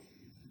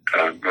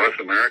North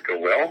America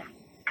well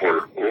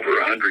for over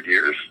 100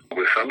 years.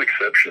 With some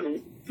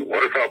exception, the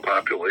waterfowl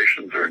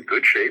populations are in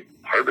good shape.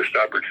 Harvest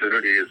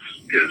opportunity is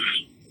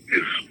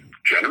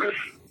generous.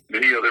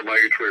 Many other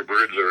migratory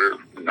birds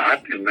are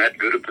not in that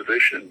good a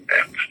position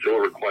and still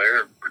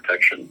require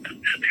protection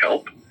and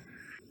help.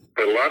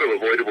 But a lot of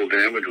avoidable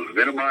damage was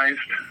minimized,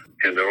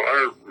 and there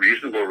are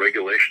reasonable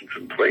regulations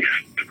in place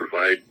to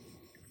provide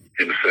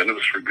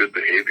incentives for good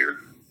behavior.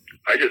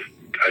 I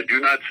do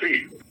not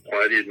see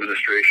why the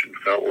administration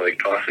felt like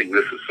tossing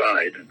this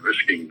aside and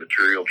risking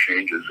material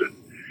changes in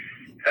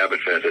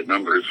habitat and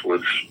numbers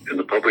was in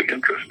the public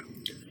interest.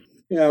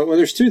 Yeah, well,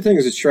 there's two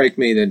things that strike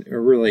me that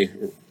are really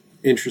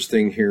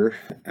interesting here.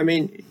 I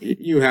mean,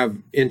 you have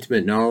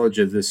intimate knowledge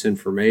of this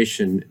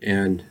information,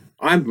 and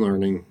I'm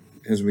learning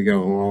as we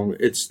go along.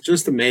 It's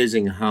just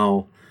amazing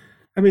how,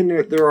 I mean,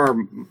 there are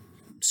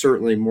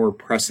certainly more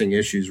pressing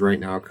issues right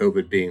now,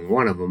 COVID being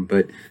one of them,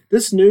 but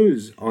this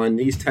news on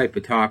these type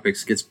of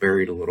topics gets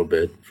buried a little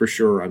bit, for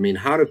sure. I mean,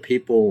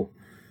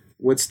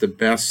 what's the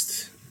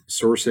best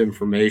source of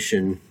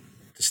information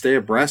to stay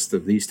abreast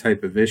of these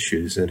type of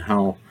issues and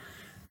how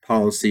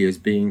policy is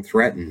being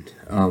threatened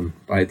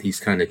by these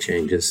kind of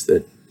changes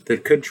that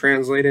could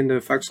translate into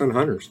effects on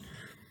hunters?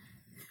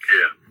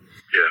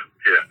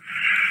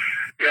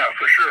 Yeah,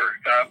 for sure.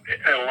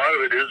 And a lot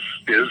of it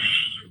is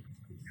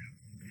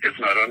if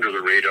not under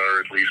the radar,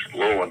 at least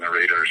low on the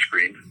radar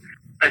screen.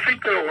 I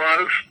think there are a lot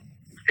of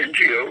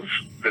NGOs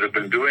that have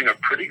been doing a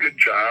pretty good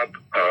job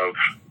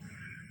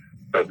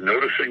of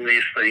noticing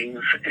these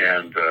things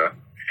and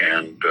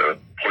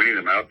pointing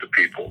them out to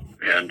people.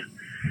 And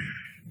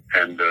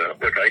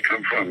look, I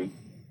come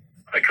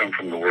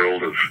from the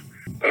world of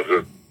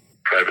the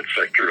private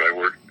sector. I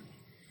worked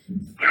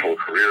my whole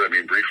career. I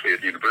mean, briefly at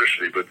the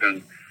university, but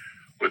then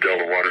with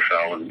Delta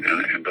Waterfowl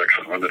and Ducks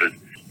Unlimited.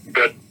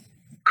 But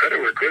credit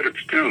where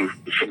credit's due.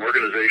 Some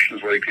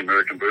organizations like the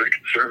American Bird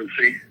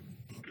Conservancy,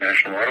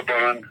 National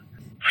Audubon,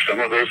 some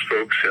of those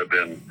folks have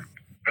been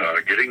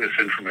getting this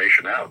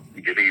information out,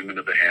 getting them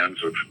into the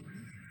hands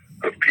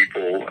of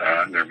people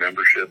and their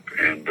membership,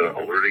 and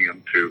alerting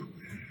them to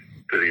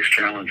these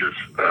challenges.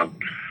 I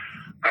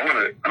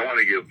want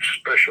to give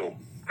special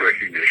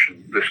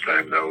recognition this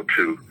time, though,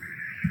 to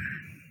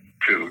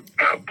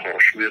Paul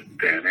Schmidt,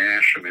 Dan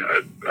Ash. I mean,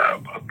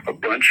 a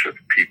bunch of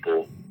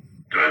people.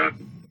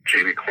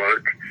 Jamie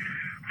Clark,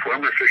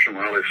 former Fish and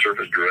Wildlife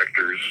Service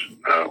directors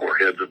or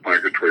heads of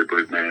migratory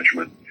bird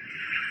management,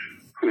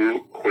 who,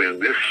 when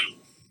this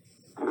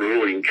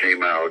ruling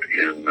came out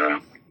in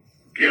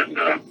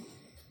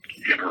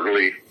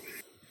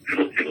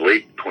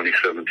late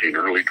 2017,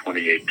 early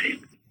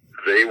 2018,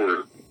 they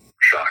were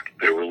shocked.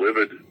 They were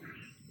livid.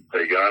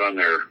 They got on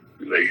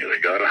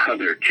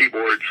their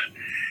keyboards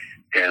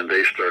and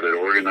they started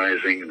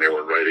organizing. And they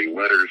were writing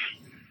letters,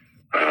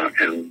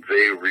 and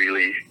they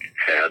really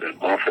had an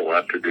awful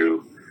lot to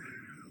do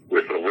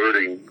with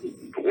alerting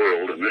the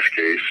world, in this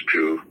case,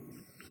 to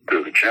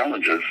the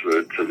challenges,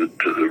 to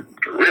the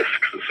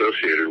risks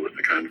associated with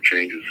the kind of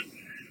changes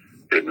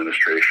the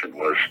administration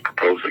was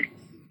proposing.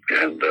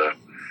 And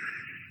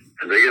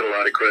they get a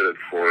lot of credit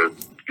for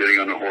getting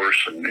on the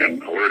horse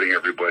and alerting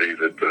everybody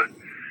that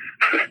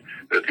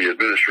that the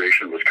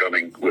administration was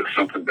coming with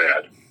something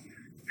bad,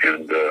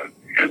 and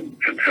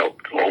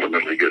helped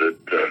ultimately get it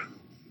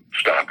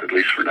stopped, at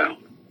least for now.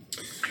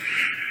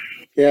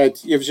 Yeah,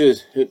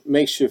 it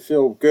makes you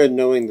feel good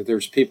knowing that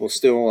there's people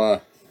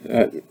still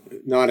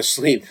not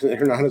asleep.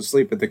 They're not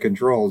asleep at the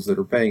controls that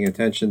are paying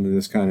attention to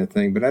this kind of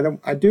thing. But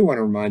I do want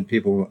to remind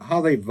people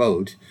how they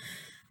vote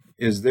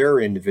is their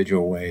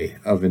individual way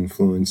of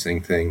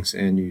influencing things,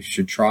 and you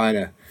should try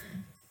to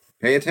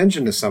pay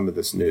attention to some of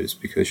this news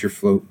because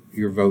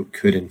your vote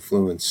could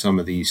influence some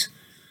of these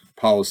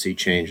policy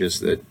changes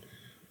that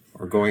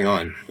are going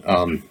on.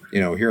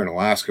 Here in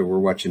Alaska, we're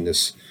watching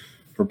this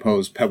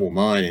proposed Pebble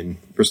Mine in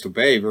Bristol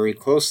Bay very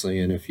closely,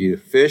 and if you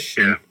fish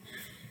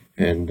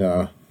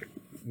and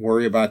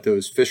worry about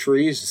those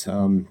fisheries,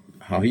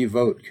 how you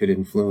vote could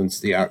influence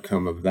the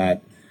outcome of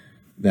that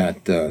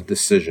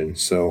decision.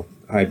 So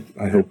I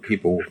hope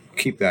people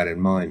keep that in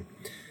mind.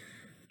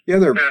 The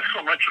other,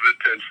 So much of it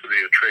tends to be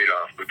a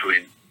trade-off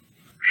between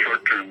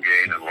short-term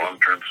gain and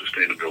long-term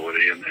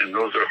sustainability, and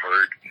those are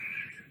hard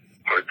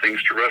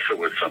things to wrestle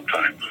with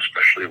sometimes,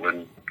 especially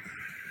when,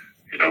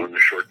 in the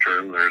short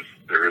term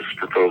there is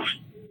proposed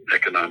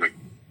economic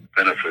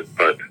benefit,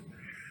 but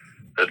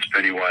that's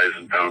penny wise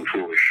and pound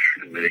foolish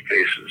in many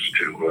cases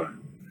to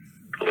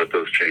let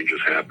those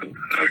changes happen,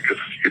 because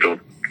you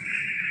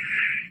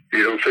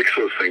don't fix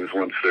those things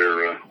once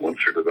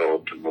they're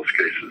developed in most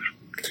cases.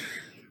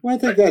 well, I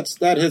think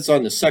that hits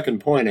on the second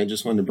point I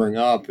just wanted to bring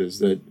up, is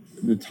that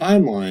the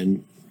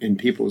timeline in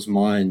people's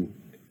mind,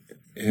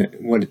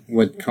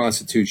 what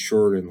constitutes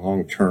short and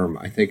long term,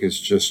 I think has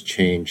just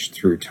changed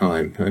through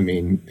time. I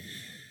mean,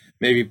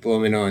 maybe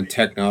blaming on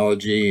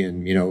technology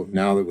and,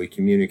 now that we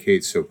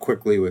communicate so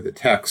quickly with a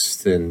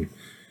text and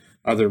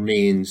other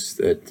means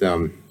that,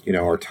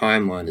 our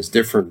timeline is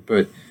different.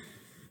 But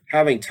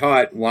having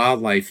taught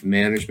wildlife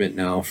management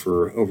now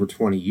for over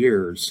 20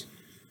 years,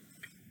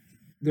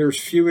 there's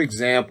few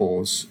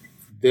examples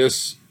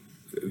that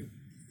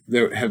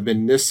have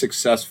been this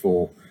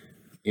successful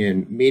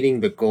in meeting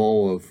the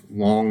goal of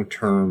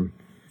long-term,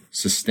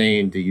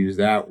 sustained, to use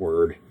that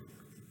word,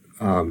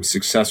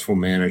 successful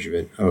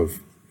management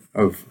of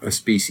a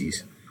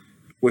species,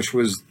 which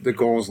was the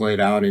goals laid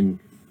out in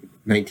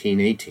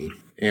 1918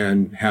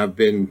 and have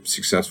been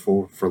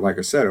successful for, like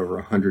I said, over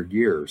 100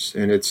 years.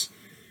 And it's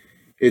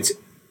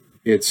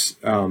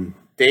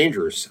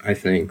dangerous, I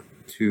think,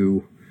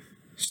 to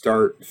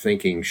start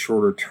thinking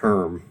shorter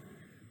term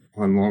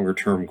on longer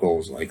term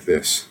goals like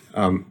this.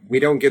 We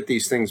don't get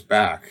these things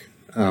back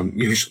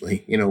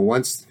usually.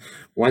 Once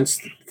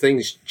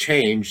things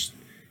change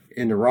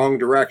in the wrong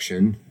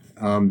direction,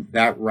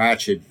 that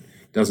ratchet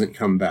doesn't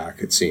come back,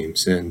 it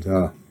seems. And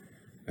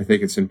I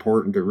think it's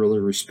important to really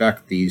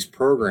respect these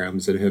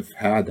programs that have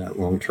had that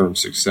long-term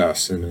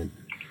success. And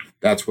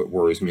that's what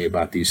worries me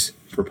about these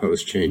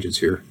proposed changes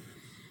here.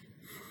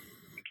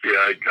 Yeah,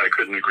 I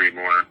couldn't agree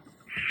more.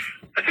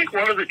 I think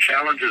one of the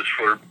challenges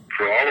for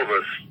all of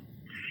us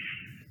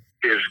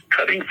is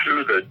cutting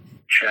through the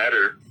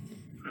chatter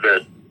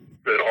that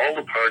all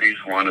the parties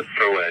want to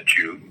throw at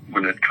you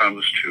when it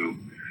comes to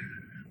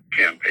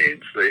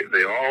campaigns.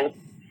 They all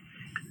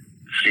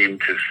seem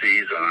to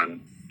seize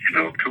on,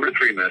 2 or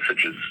 3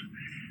 messages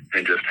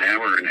and just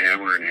hammer and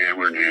hammer and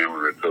hammer and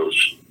hammer at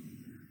those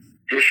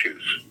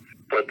issues.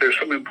 But there's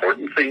some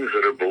important things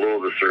that are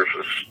below the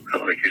surface,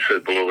 like you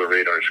said, below the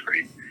radar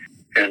screen.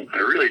 And I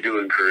really do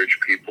encourage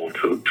people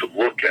to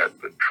look at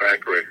the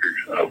track record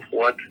of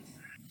what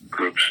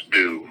groups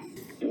do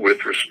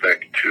with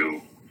respect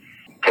to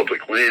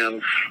public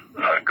lands,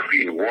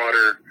 clean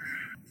water,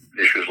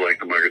 issues like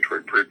the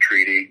Migratory Bird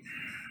Treaty.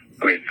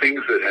 I mean,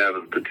 things that have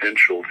the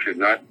potential to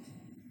not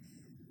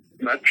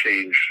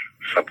change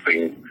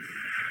something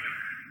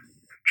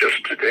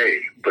just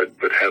today, but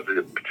have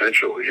the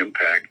potential to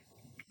impact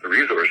the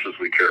resources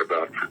we care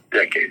about for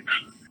decades.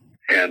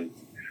 And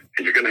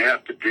you're going to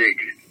have to dig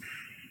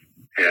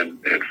and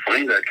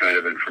find that kind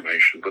of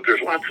information. But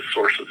there's lots of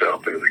sources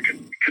out there that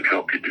can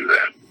help you do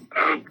that.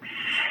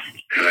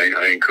 And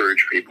I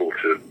encourage people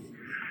to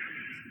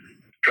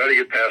try to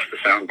get past the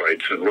sound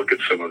bites and look at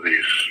some of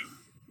these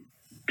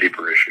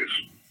deeper issues.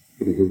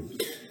 Mm-hmm.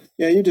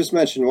 Yeah, you just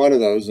mentioned one of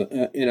those.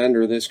 And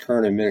under this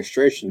current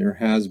administration, there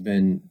has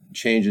been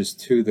changes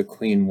to the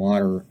Clean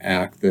Water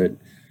Act that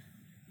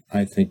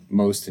I think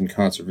most in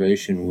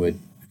conservation would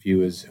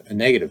view as a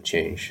negative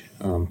change.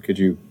 Could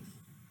you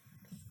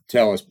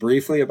tell us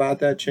briefly about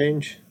that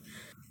change?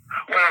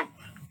 Well,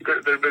 there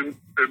have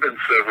been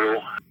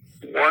several.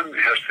 One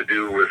has to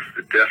do with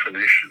the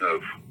definition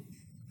of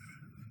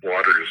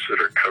waters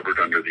that are covered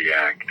under the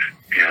Act,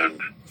 and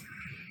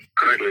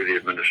currently the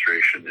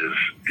administration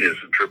is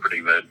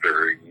interpreting that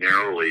very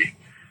narrowly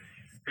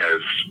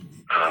as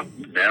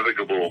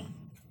navigable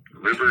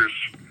rivers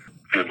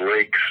and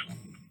lakes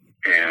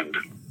and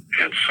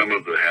some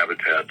of the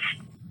habitats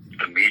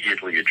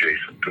immediately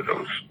adjacent to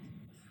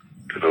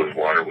those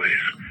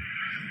waterways.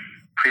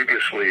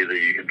 Previously,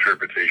 the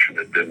interpretation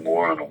had been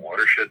more on a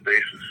watershed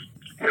basis,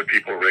 where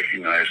people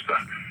recognized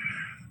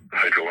the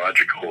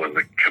hydrological and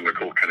the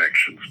chemical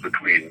connections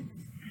between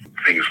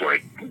things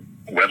like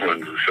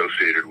wetlands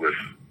associated with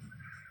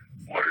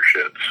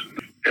watersheds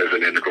as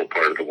an integral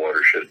part of the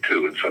watershed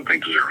too, and something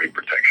deserving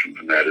protection,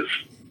 and that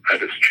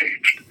has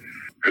changed.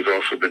 There's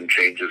also been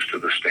changes to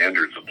the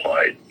standards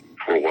applied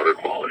for water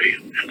quality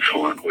and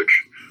so on,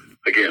 which,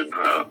 again,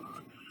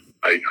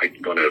 I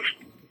don't have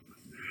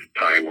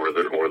time or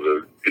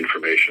the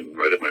information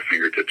right at my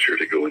fingertips here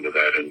to go into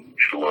that in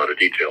a lot of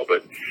detail.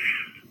 But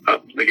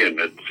again,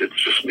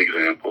 it's just an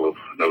example of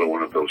another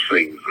one of those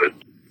things that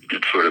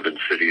it's sort of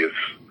insidious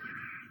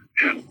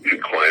and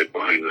quiet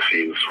behind the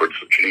scenes sorts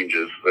of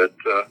changes that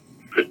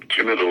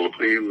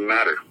cumulatively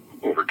matter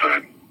over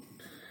time.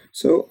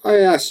 So I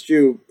asked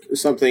you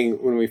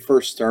something when we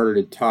first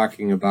started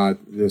talking about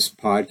this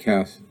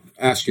podcast,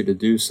 asked you to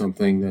do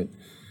something that,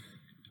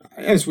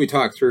 as we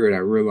talked through it, I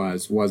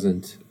realized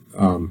wasn't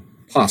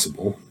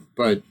possible.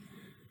 But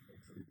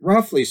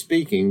roughly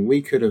speaking,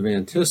 we could have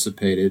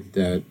anticipated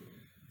that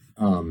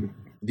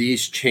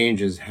these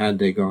changes, had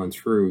they gone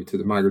through to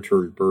the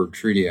Migratory Bird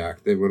Treaty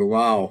Act, they would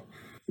allow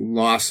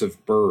loss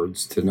of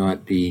birds to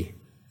not be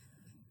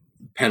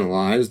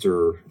penalized,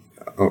 or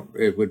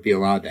it would be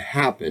allowed to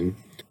happen.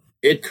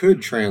 It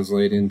could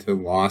translate into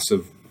loss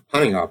of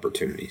hunting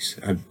opportunities.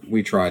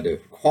 We tried to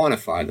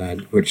quantify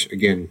that, which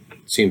again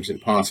seems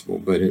impossible,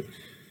 but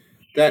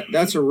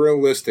that's a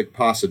realistic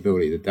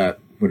possibility that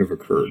would have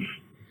occurred.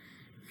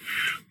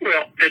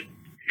 Well, it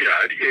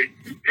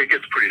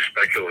gets pretty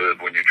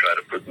speculative when you try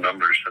to put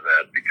numbers to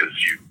that, because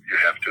you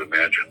have to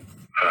imagine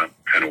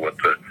kind of what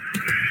the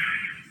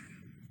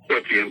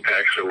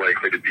impacts are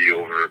likely to be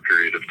over a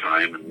period of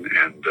time, and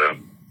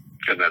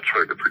that's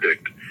hard to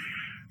predict.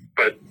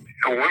 But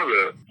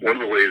one of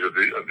the ways of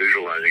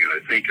visualizing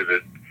it, I think, is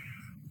that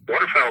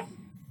waterfowl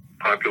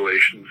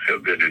populations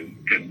have been in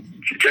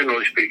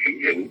generally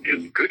speaking,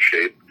 in good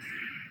shape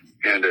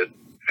and at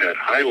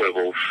high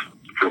levels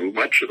for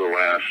much of the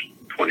last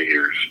 20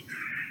 years.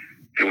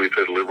 And we've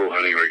had liberal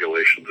hunting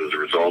regulations as a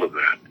result of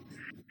that.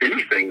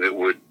 Anything that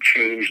would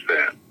change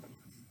that,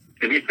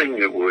 anything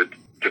that would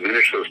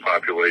diminish those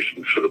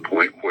populations to the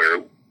point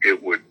where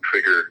it would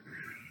trigger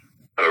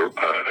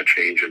a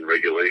change in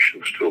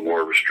regulations to a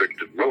more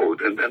restrictive mode,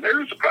 and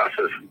there is a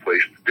process in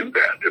place to do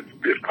that.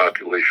 If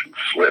populations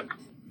slip,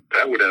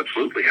 that would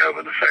absolutely have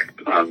an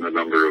effect on the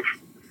number of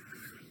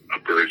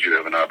birds you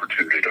have an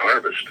opportunity to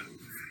harvest.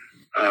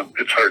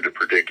 It's hard to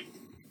predict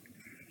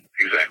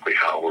exactly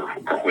how or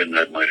when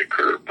that might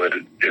occur, but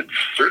it's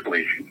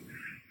certainly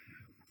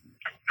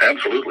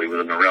absolutely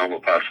within the realm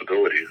of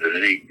possibility that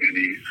any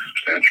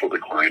substantial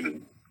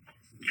decline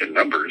in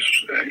numbers,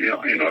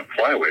 in a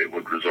flyway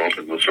would result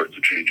in those sorts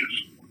of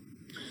changes.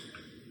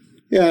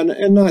 Yeah,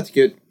 and not to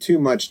get too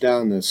much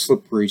down the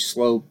slippery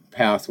slope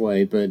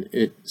pathway, but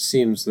it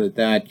seems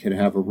that could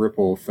have a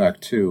ripple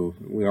effect too.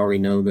 We already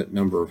know that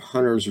number of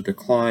hunters are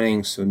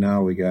declining, so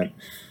now we got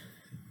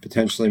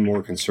potentially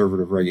more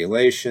conservative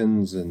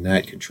regulations, and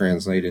that could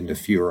translate into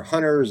fewer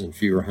hunters and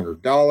fewer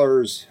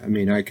 $100. I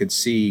mean, I could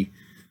see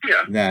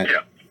that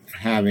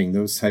having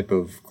those type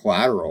of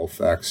collateral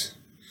effects.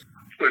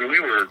 When we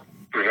were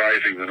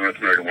revising the North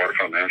American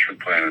Waterfowl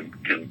Management Plan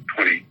in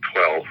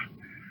 2012,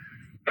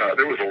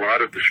 there was a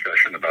lot of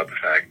discussion about the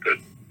fact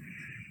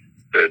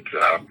that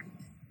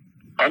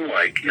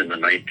unlike in the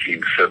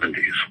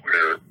 1970s,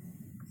 where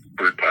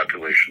bird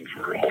populations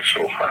were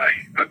also high,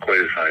 not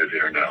quite as high as they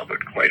are now,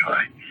 but quite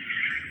high,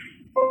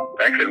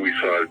 back then we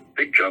saw a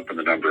big jump in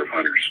the number of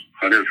hunters.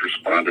 Hunters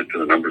responded to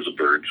the numbers of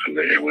birds, and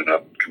they went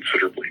up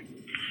considerably.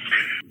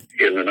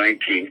 In the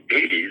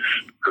 1980s,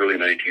 early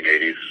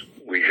 1980s,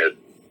 it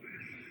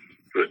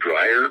was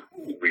drier,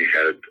 we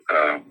had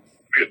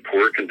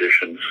poor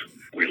conditions,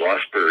 we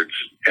lost birds,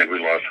 and we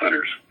lost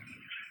hunters.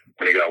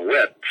 When it got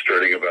wet,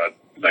 starting about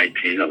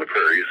on the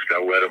prairies,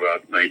 got wet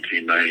about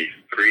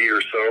 1993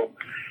 or so,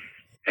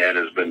 and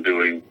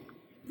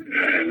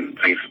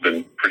things have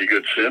been pretty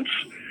good since.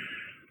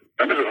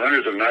 Numbers of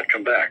hunters have not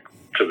come back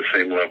to the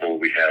same level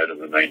we had in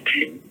the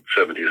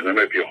 1970s, and there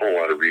might be a whole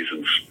lot of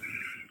reasons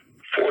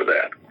for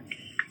that.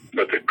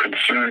 But the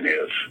concern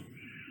is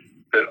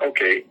that,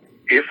 okay,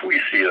 if we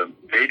see a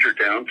major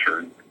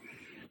downturn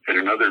and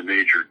another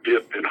major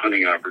dip in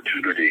hunting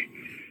opportunity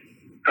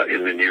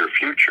in the near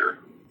future,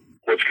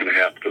 what's going to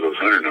happen to those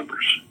hunter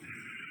numbers?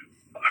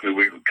 I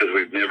mean, because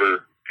we've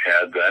never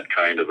had that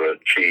kind of a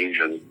change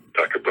in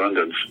duck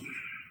abundance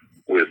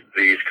with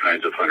these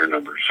kinds of hunter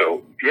numbers.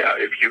 So, yeah,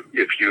 if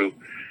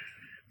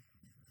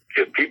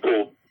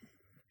people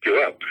give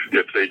up,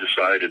 if they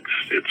decide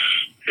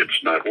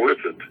it's not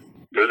worth it,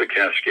 there's a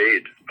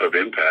cascade of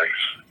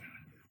impacts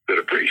that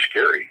are pretty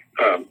scary.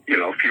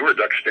 Fewer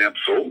duck stamps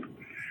sold,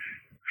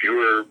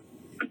 fewer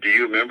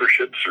DU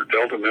memberships or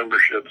Delta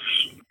memberships,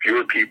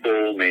 fewer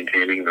people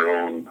maintaining their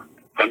own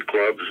hunt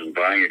clubs and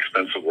buying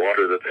expensive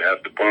water that they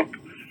have to pump,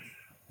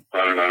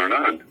 on and on and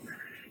on.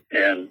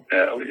 And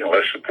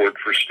less support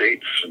for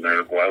states and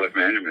their wildlife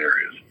management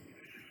areas.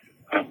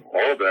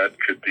 All of that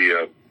could be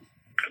a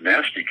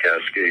nasty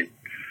cascade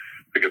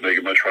that could make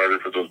it much harder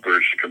for those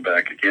birds to come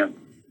back again.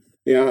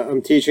 Yeah,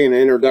 I'm teaching an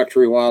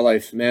introductory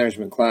wildlife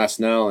management class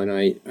now, and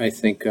I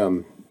think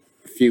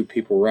few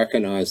people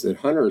recognize that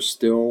hunters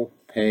still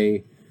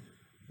pay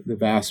the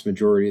vast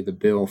majority of the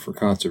bill for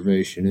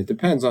conservation. It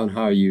depends on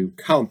how you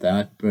count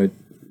that, but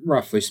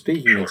roughly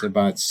speaking, it's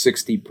about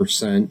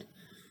 60%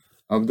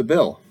 of the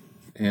bill.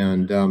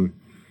 And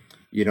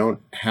you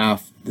don't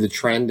have, the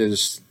trend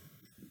is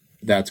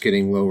that's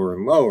getting lower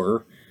and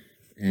lower,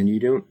 and you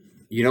don't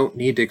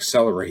need to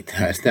accelerate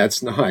that.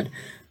 That's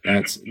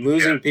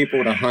losing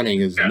people to hunting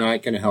is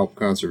not going to help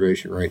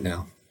conservation right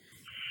now.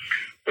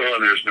 Well,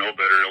 and there's no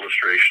better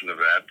illustration of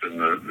that than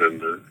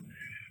the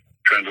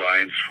trend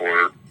lines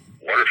for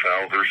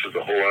waterfowl versus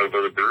a whole lot of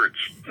other birds.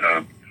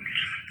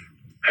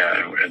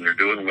 And they're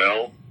doing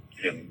well,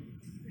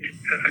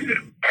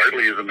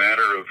 partly as a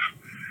matter of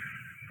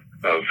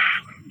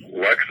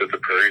luck that the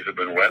prairies have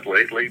been wet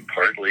lately,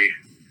 partly,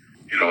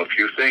 a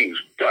few things.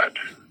 But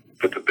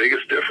the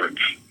biggest difference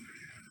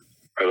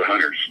are the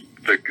hunters,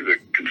 the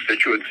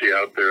constituency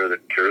out there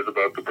that cares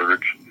about the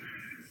birds,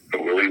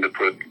 are willing to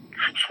put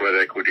some sweat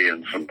equity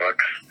and some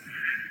bucks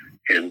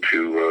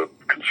into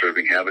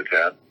conserving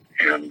habitat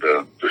and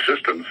the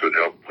systems that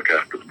help look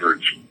after the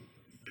birds.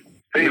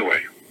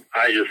 Anyway,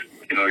 I just,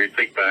 you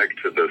think back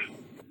to the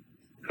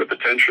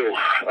potential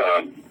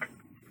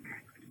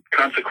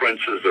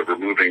consequences of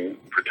removing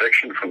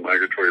protection from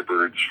migratory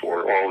birds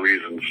for all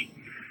reasons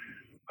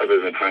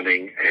other than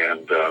hunting,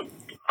 and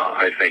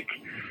I think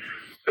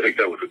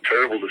that was a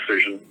terrible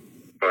decision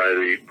by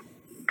the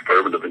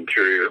Department of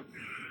Interior.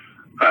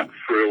 I'm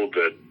thrilled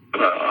that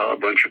a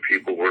bunch of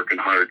people working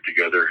hard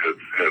together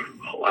have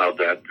allowed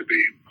that to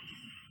be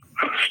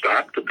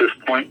stopped at this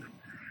point.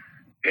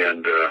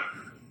 And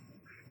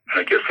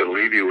I guess I'll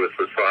leave you with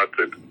the thought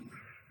that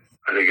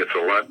I think it's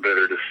a lot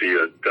better to see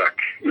a duck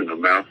in the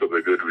mouth of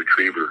a good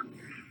retriever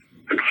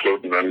than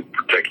floating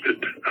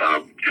unprotected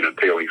in a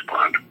tailings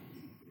pond.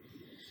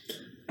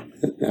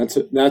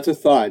 That's a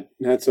thought.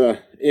 That's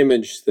a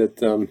image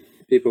that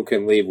people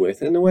can leave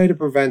with. And the way to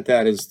prevent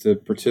that is to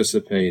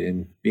participate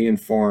and be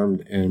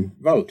informed and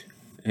vote.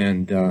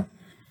 And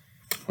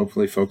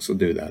hopefully folks will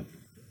do that.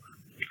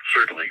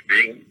 Certainly.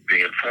 Being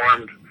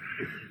informed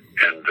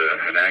and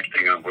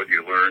acting on what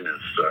you learn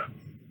is the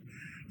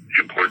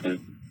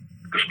important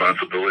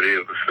responsibility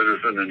of a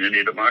citizen in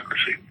any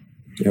democracy.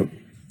 Yep.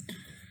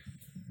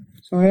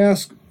 So I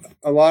ask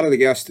a lot of the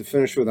guests to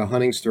finish with a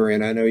hunting story,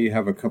 and I know you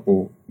have a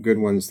couple good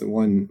ones. The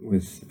one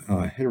with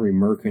Henry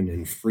Merkin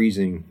and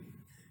freezing,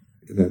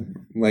 the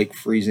lake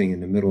freezing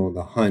in the middle of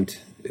the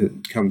hunt,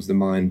 it comes to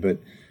mind. But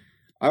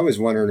I was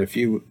wondering if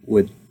you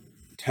would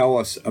tell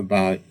us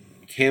about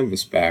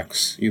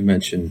canvasbacks you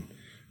mentioned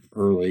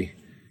early,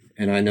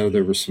 and I know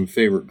there were some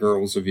favorite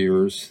girls of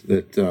yours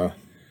that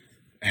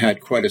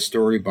had quite a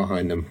story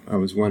behind them. I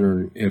was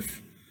wondering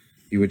if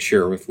you would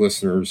share with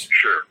listeners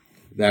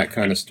that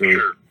kind of story.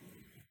 Sure.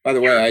 By the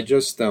way, I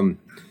just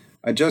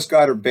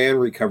got a band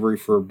recovery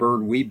for a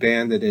bird we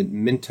banded at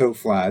Minto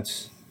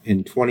Flats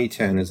in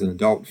 2010 as an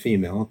adult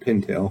female, a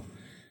pintail,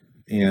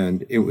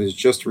 and it was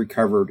just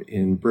recovered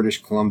in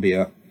British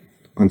Columbia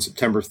on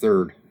September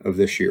 3rd of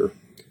this year.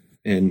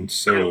 And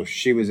so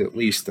she was at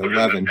least 11.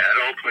 Was it an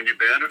adult when you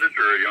banded it,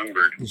 or a young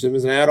bird? It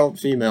was an adult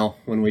female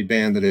when we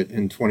banded it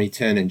in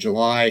 2010, in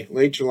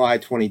late July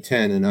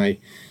 2010. And I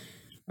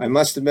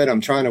must admit,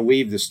 I'm trying to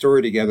weave the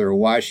story together of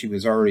why she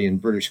was already in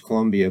British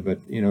Columbia, but,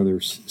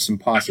 there's some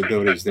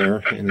possibilities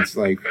there. And it's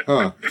like,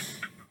 or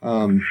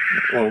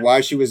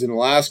why she was in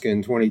Alaska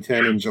in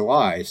 2010 in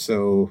July.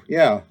 So,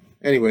 yeah.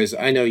 Anyways,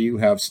 I know you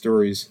have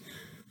stories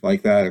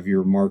like that of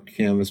your marked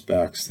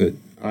canvasbacks that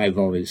I've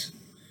always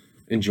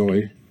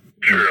enjoyed.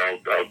 Sure, I'll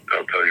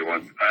tell you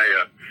one.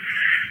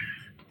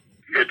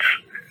 It's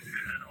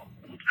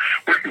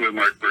working with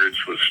marked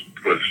birds was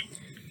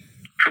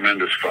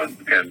tremendous fun,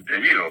 and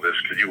you know this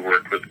because you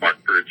worked with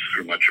marked birds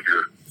through much of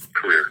your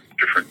career,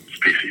 different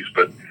species.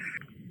 But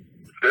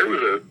there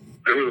was a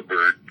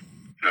bird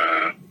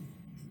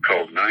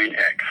called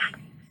 9X.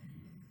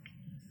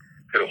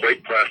 Had a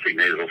white plastic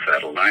nasal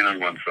saddle, 9 on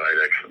one side,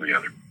 X on the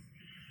other,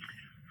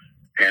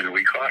 and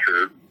we caught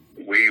her.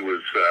 We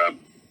was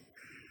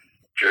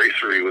Jerry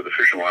Surrey with the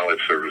Fish and Wildlife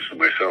Service and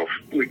myself,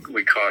 we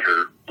caught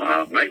her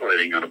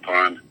nightlighting on a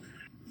pond,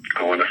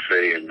 I want to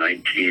say in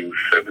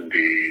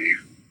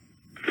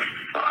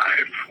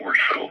 1975 or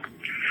so.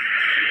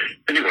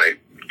 Anyway,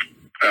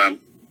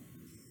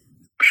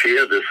 she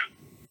had this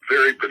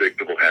very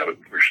predictable habit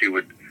where she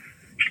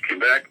came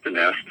back to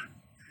nest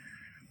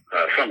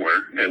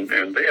somewhere, and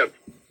they have,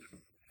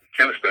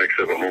 canvasbacks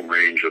have a home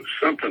range of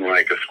something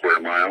like a square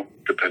mile,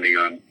 depending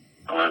on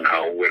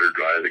how wet or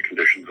dry the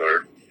conditions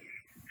are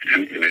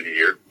in any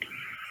year.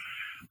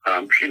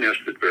 She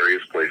nested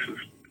various places,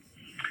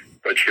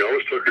 but she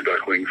always took her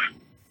ducklings.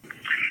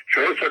 She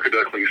always took her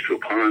ducklings to a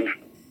pond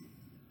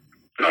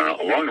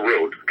along the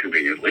road,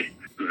 conveniently,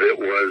 that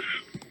was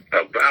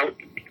about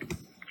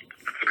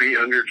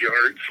 300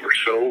 yards or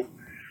so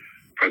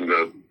from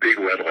the big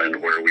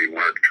wetland where we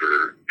marked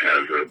her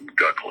as a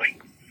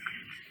duckling.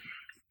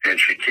 And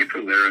she'd keep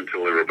them there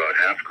until they were about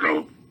half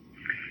grown.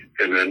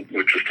 And then,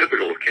 which is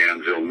typical of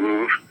cans, they'll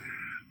move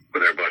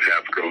when they're about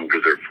half grown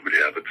because their food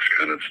habits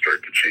kind of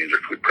start to change,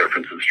 their food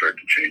preferences start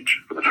to change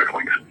for the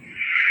ducklings.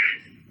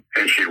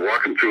 And she'd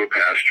walk them through a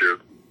pasture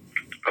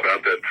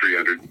about that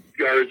 300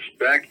 yards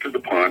back to the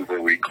pond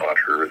where we caught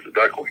her as a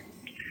duckling.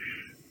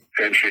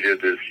 And she did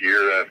this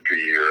year after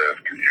year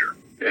after year.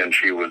 And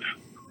she was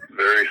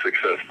very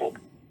successful.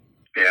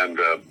 And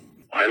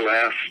I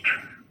last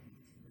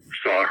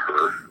saw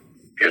her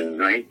in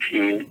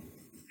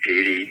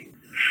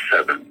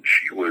 1987.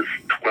 She was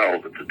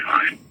 12 at the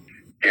time.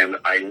 And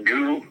I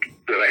knew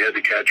that I had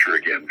to catch her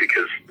again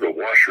because the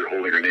washer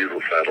holding her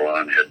nasal saddle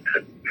on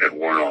had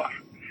worn off.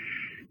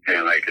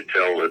 And I could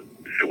tell that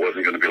it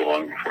wasn't going to be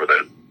long before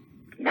that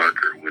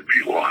marker would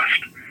be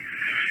lost.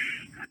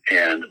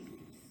 And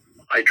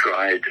I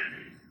tried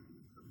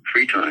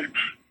 3 times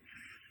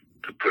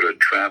to put a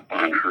trap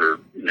on her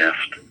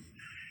nest,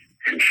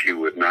 and she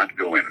would not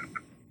go in it.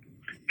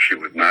 She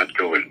would not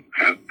go in.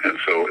 And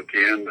so at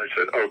the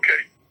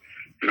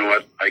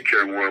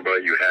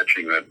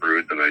catching that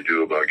brood than I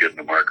do about getting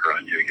a marker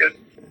on you again.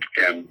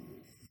 And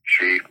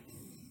she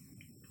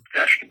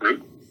hatched the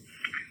brood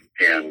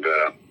and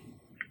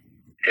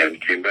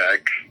came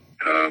back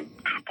to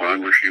the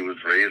pond where she was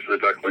raised, the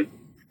duckling.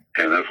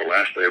 And that's the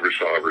last I ever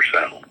saw of her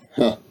saddle.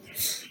 Huh.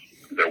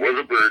 There was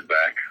a bird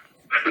back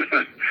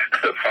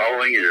the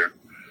following year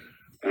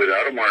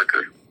without a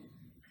marker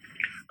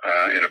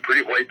and a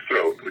pretty white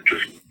throat, which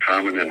is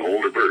common in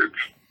older birds.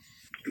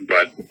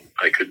 But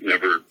I could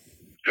never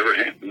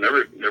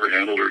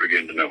handled her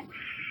again to know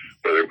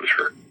whether it was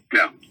her.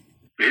 Now,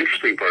 the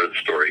interesting part of the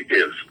story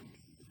is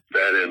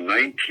that in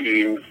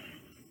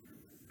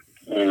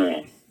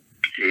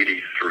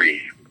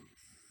 1983,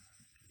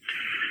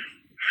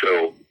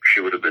 so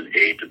she would have been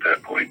 8 at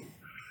that point,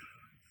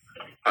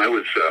 I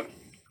was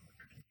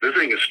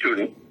visiting a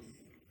student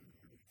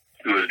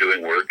who was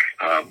doing work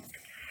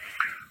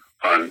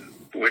on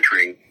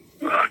wintering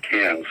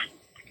cans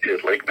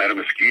at Lake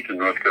Mattamuskeet in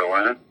North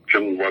Carolina.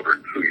 Jim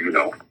Lovern, who you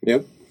know.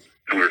 Yep.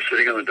 And we were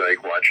sitting on the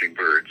dike watching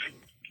birds,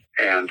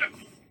 and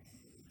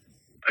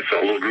I saw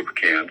a little group of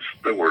cans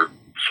that were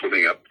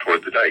swimming up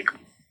toward the dike,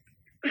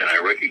 and I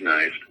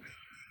recognized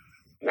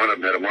one of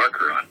them had a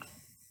marker on.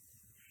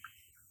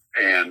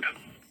 And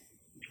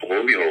lo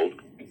and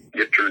behold,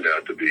 it turned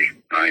out to be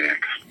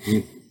 9X.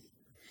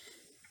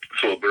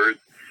 So a bird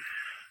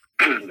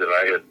that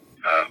I had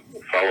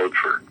followed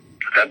for,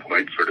 at that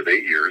point, sort of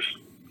 8 years,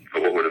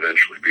 for what would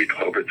eventually be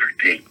 12 or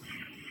 13,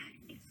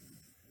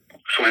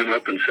 swam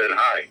up and said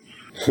hi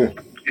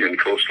in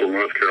coastal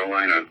North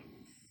Carolina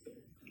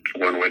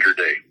one winter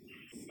day,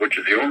 which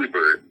is the only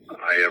bird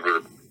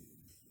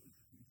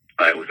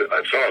I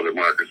saw other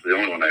markers, the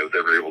only one I was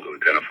ever able to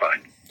identify.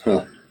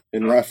 Huh.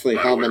 And roughly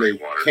how many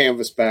water.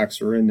 canvasbacks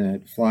are in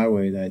that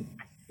flyway that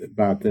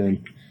about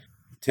then?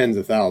 Tens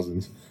of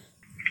thousands.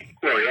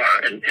 Well, they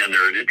are, and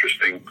they're an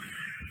interesting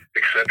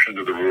exception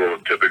to the rule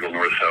of typical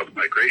north-south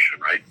migration,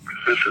 right?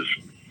 Because this is,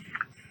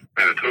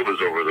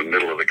 Manitoba's over the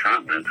middle of the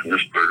continent, and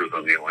this bird was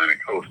on the Atlantic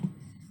coast.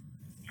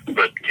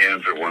 But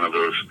cans are one of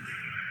those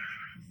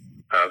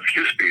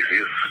few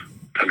species,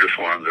 tundra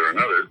swans are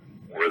another,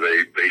 where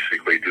they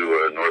basically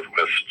do a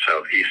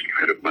northwest-southeast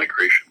kind of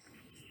migration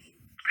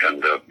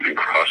and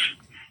cross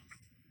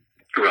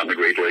around the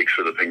Great Lakes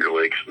or the Finger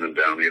Lakes and then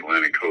down the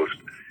Atlantic coast,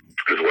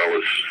 as well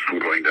as from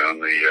going down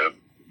the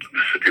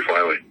Mississippi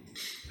Flyway.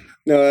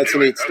 No, that's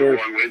Anyway, a neat story. I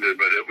was long-winded,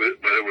 but it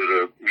was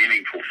a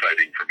meaningful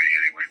sighting for me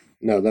anyway.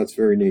 No, that's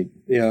very neat.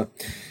 Yeah.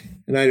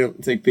 And I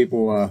don't think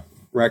people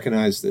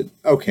recognize that.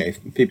 Okay,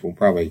 people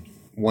probably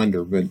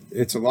wonder, but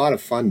it's a lot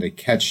of fun to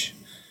catch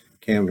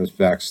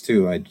canvasbacks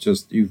too.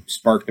 You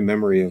sparked a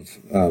memory of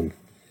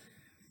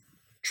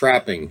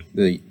trapping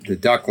the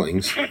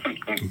ducklings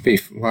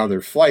while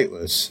they're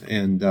flightless.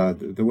 And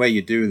the way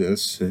you do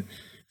this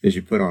is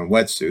you put on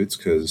wetsuits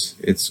because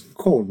it's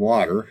cold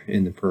water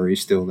in the prairie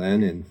still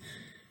then, and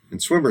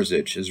swimmer's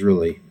itch is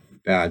really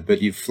bad.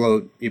 But you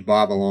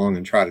bob along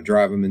and try to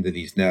drive them into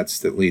these nets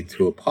that lead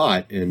to a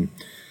pot. And,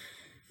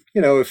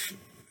 if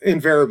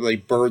invariably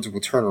birds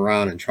will turn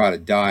around and try to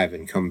dive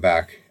and come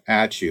back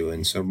at you.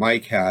 And so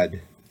Mike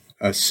had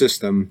a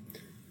system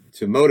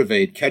to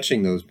motivate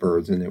catching those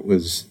birds. And it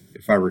was,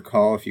 if I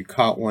recall, if you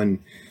caught one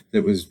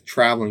that was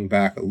traveling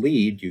back a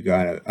lead, you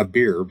got a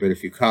beer. But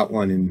if you caught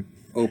one in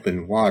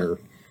open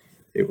water,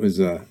 it was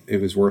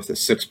worth a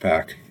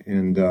 6-pack.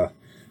 And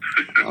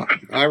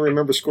I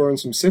remember scoring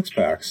some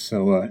 6-packs.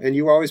 So and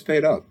you always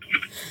paid up.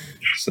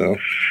 So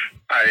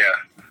I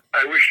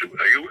wish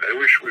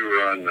we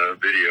were on the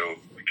video,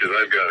 because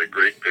I've got a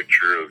great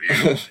picture of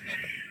you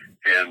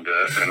and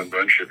a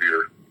bunch of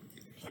your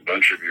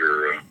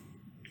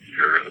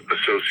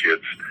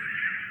associates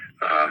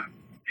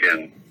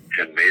in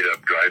made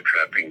up drive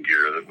trapping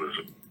gear. That was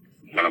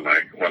one of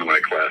my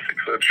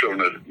classics. I've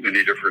shown it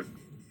many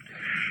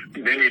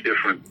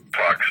different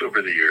talks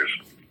over the years.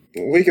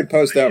 we could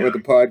post that with the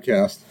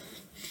podcast.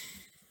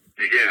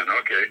 You can,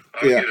 okay.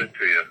 I'll get it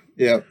to you.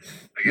 Yeah.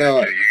 You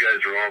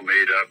guys are all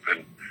made up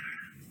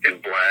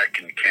in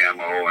black and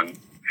camo, and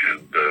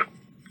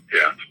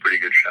yeah, it's a pretty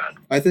good shot.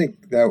 I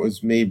think that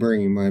was me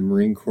bringing my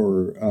Marine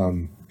Corps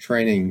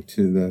training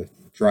to the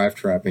drive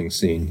trapping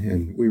scene,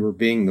 and we were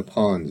being the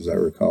pond, as I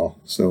recall.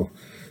 So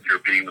you're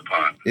being the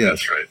pond. Yes.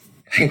 That's right.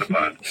 Being the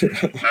pond.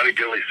 Not a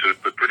ghillie suit,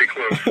 but pretty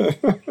close.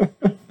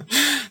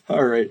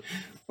 All right.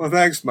 Well,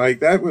 thanks, Mike.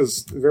 That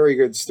was a very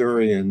good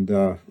story, and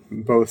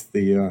both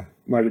the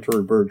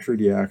Migratory Bird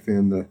Treaty Act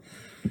and the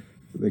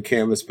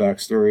canvasback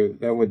story,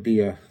 that would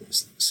be a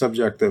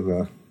subject of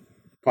a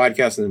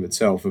podcast in of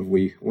itself if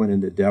we went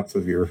into depth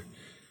of your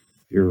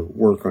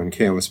work on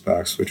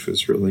canvasbacks, which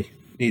was really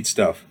neat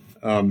stuff.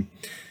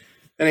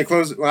 Any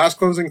last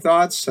closing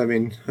thoughts? I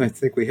mean, I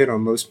think we hit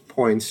on most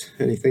points.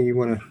 Anything you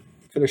want to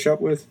finish up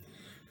with?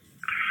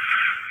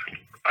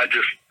 I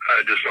just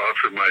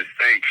offer my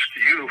thanks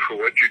to you for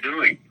what you're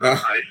doing.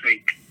 I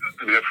think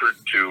an effort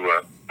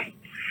to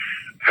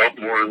help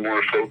more and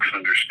more folks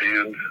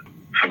understand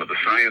some of the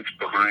science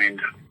behind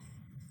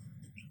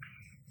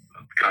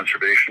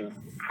conservation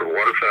for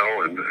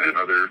waterfowl and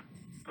other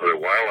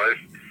wildlife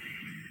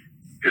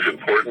is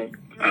important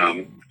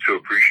to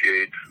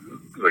appreciate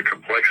the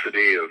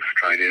complexity of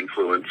trying to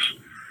influence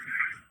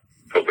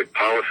public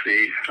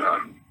policy,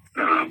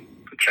 the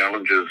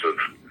challenges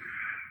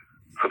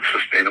of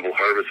sustainable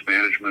harvest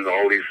management.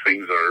 All these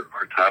things are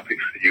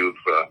topics that you've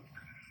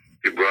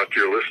brought to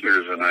your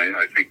listeners, and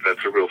I think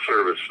that's a real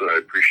service. I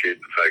appreciate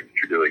the fact that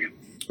you're doing it.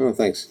 Oh,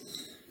 thanks.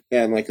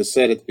 Yeah, and like I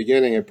said at the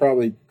beginning,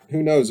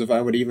 who knows if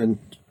I would even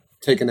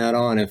taken that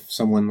on if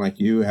someone like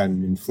you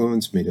hadn't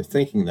influenced me to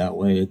thinking that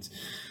way. It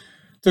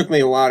took me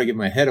a while to get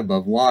my head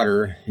above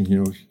water.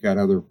 You got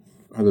other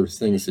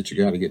things that you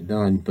got to get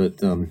done,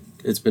 but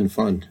it's been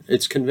fun.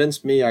 It's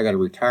convinced me I got to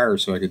retire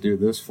so I could do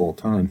this full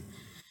time.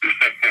 All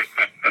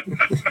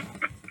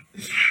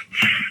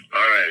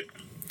right.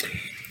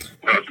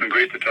 Well, it's been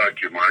great to talk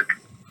to you, Mark.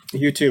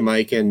 You too,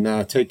 Mike,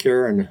 and take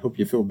care, and hope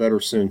you feel better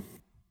soon.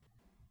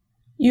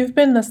 You've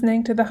been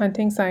listening to the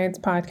Hunting Science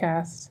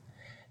Podcast.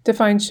 To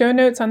find show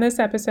notes on this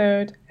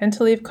episode and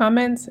to leave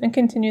comments and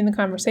continue the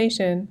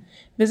conversation,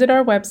 visit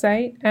our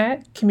website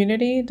at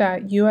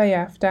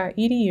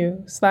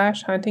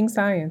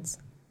community.uif.edu/huntingscience.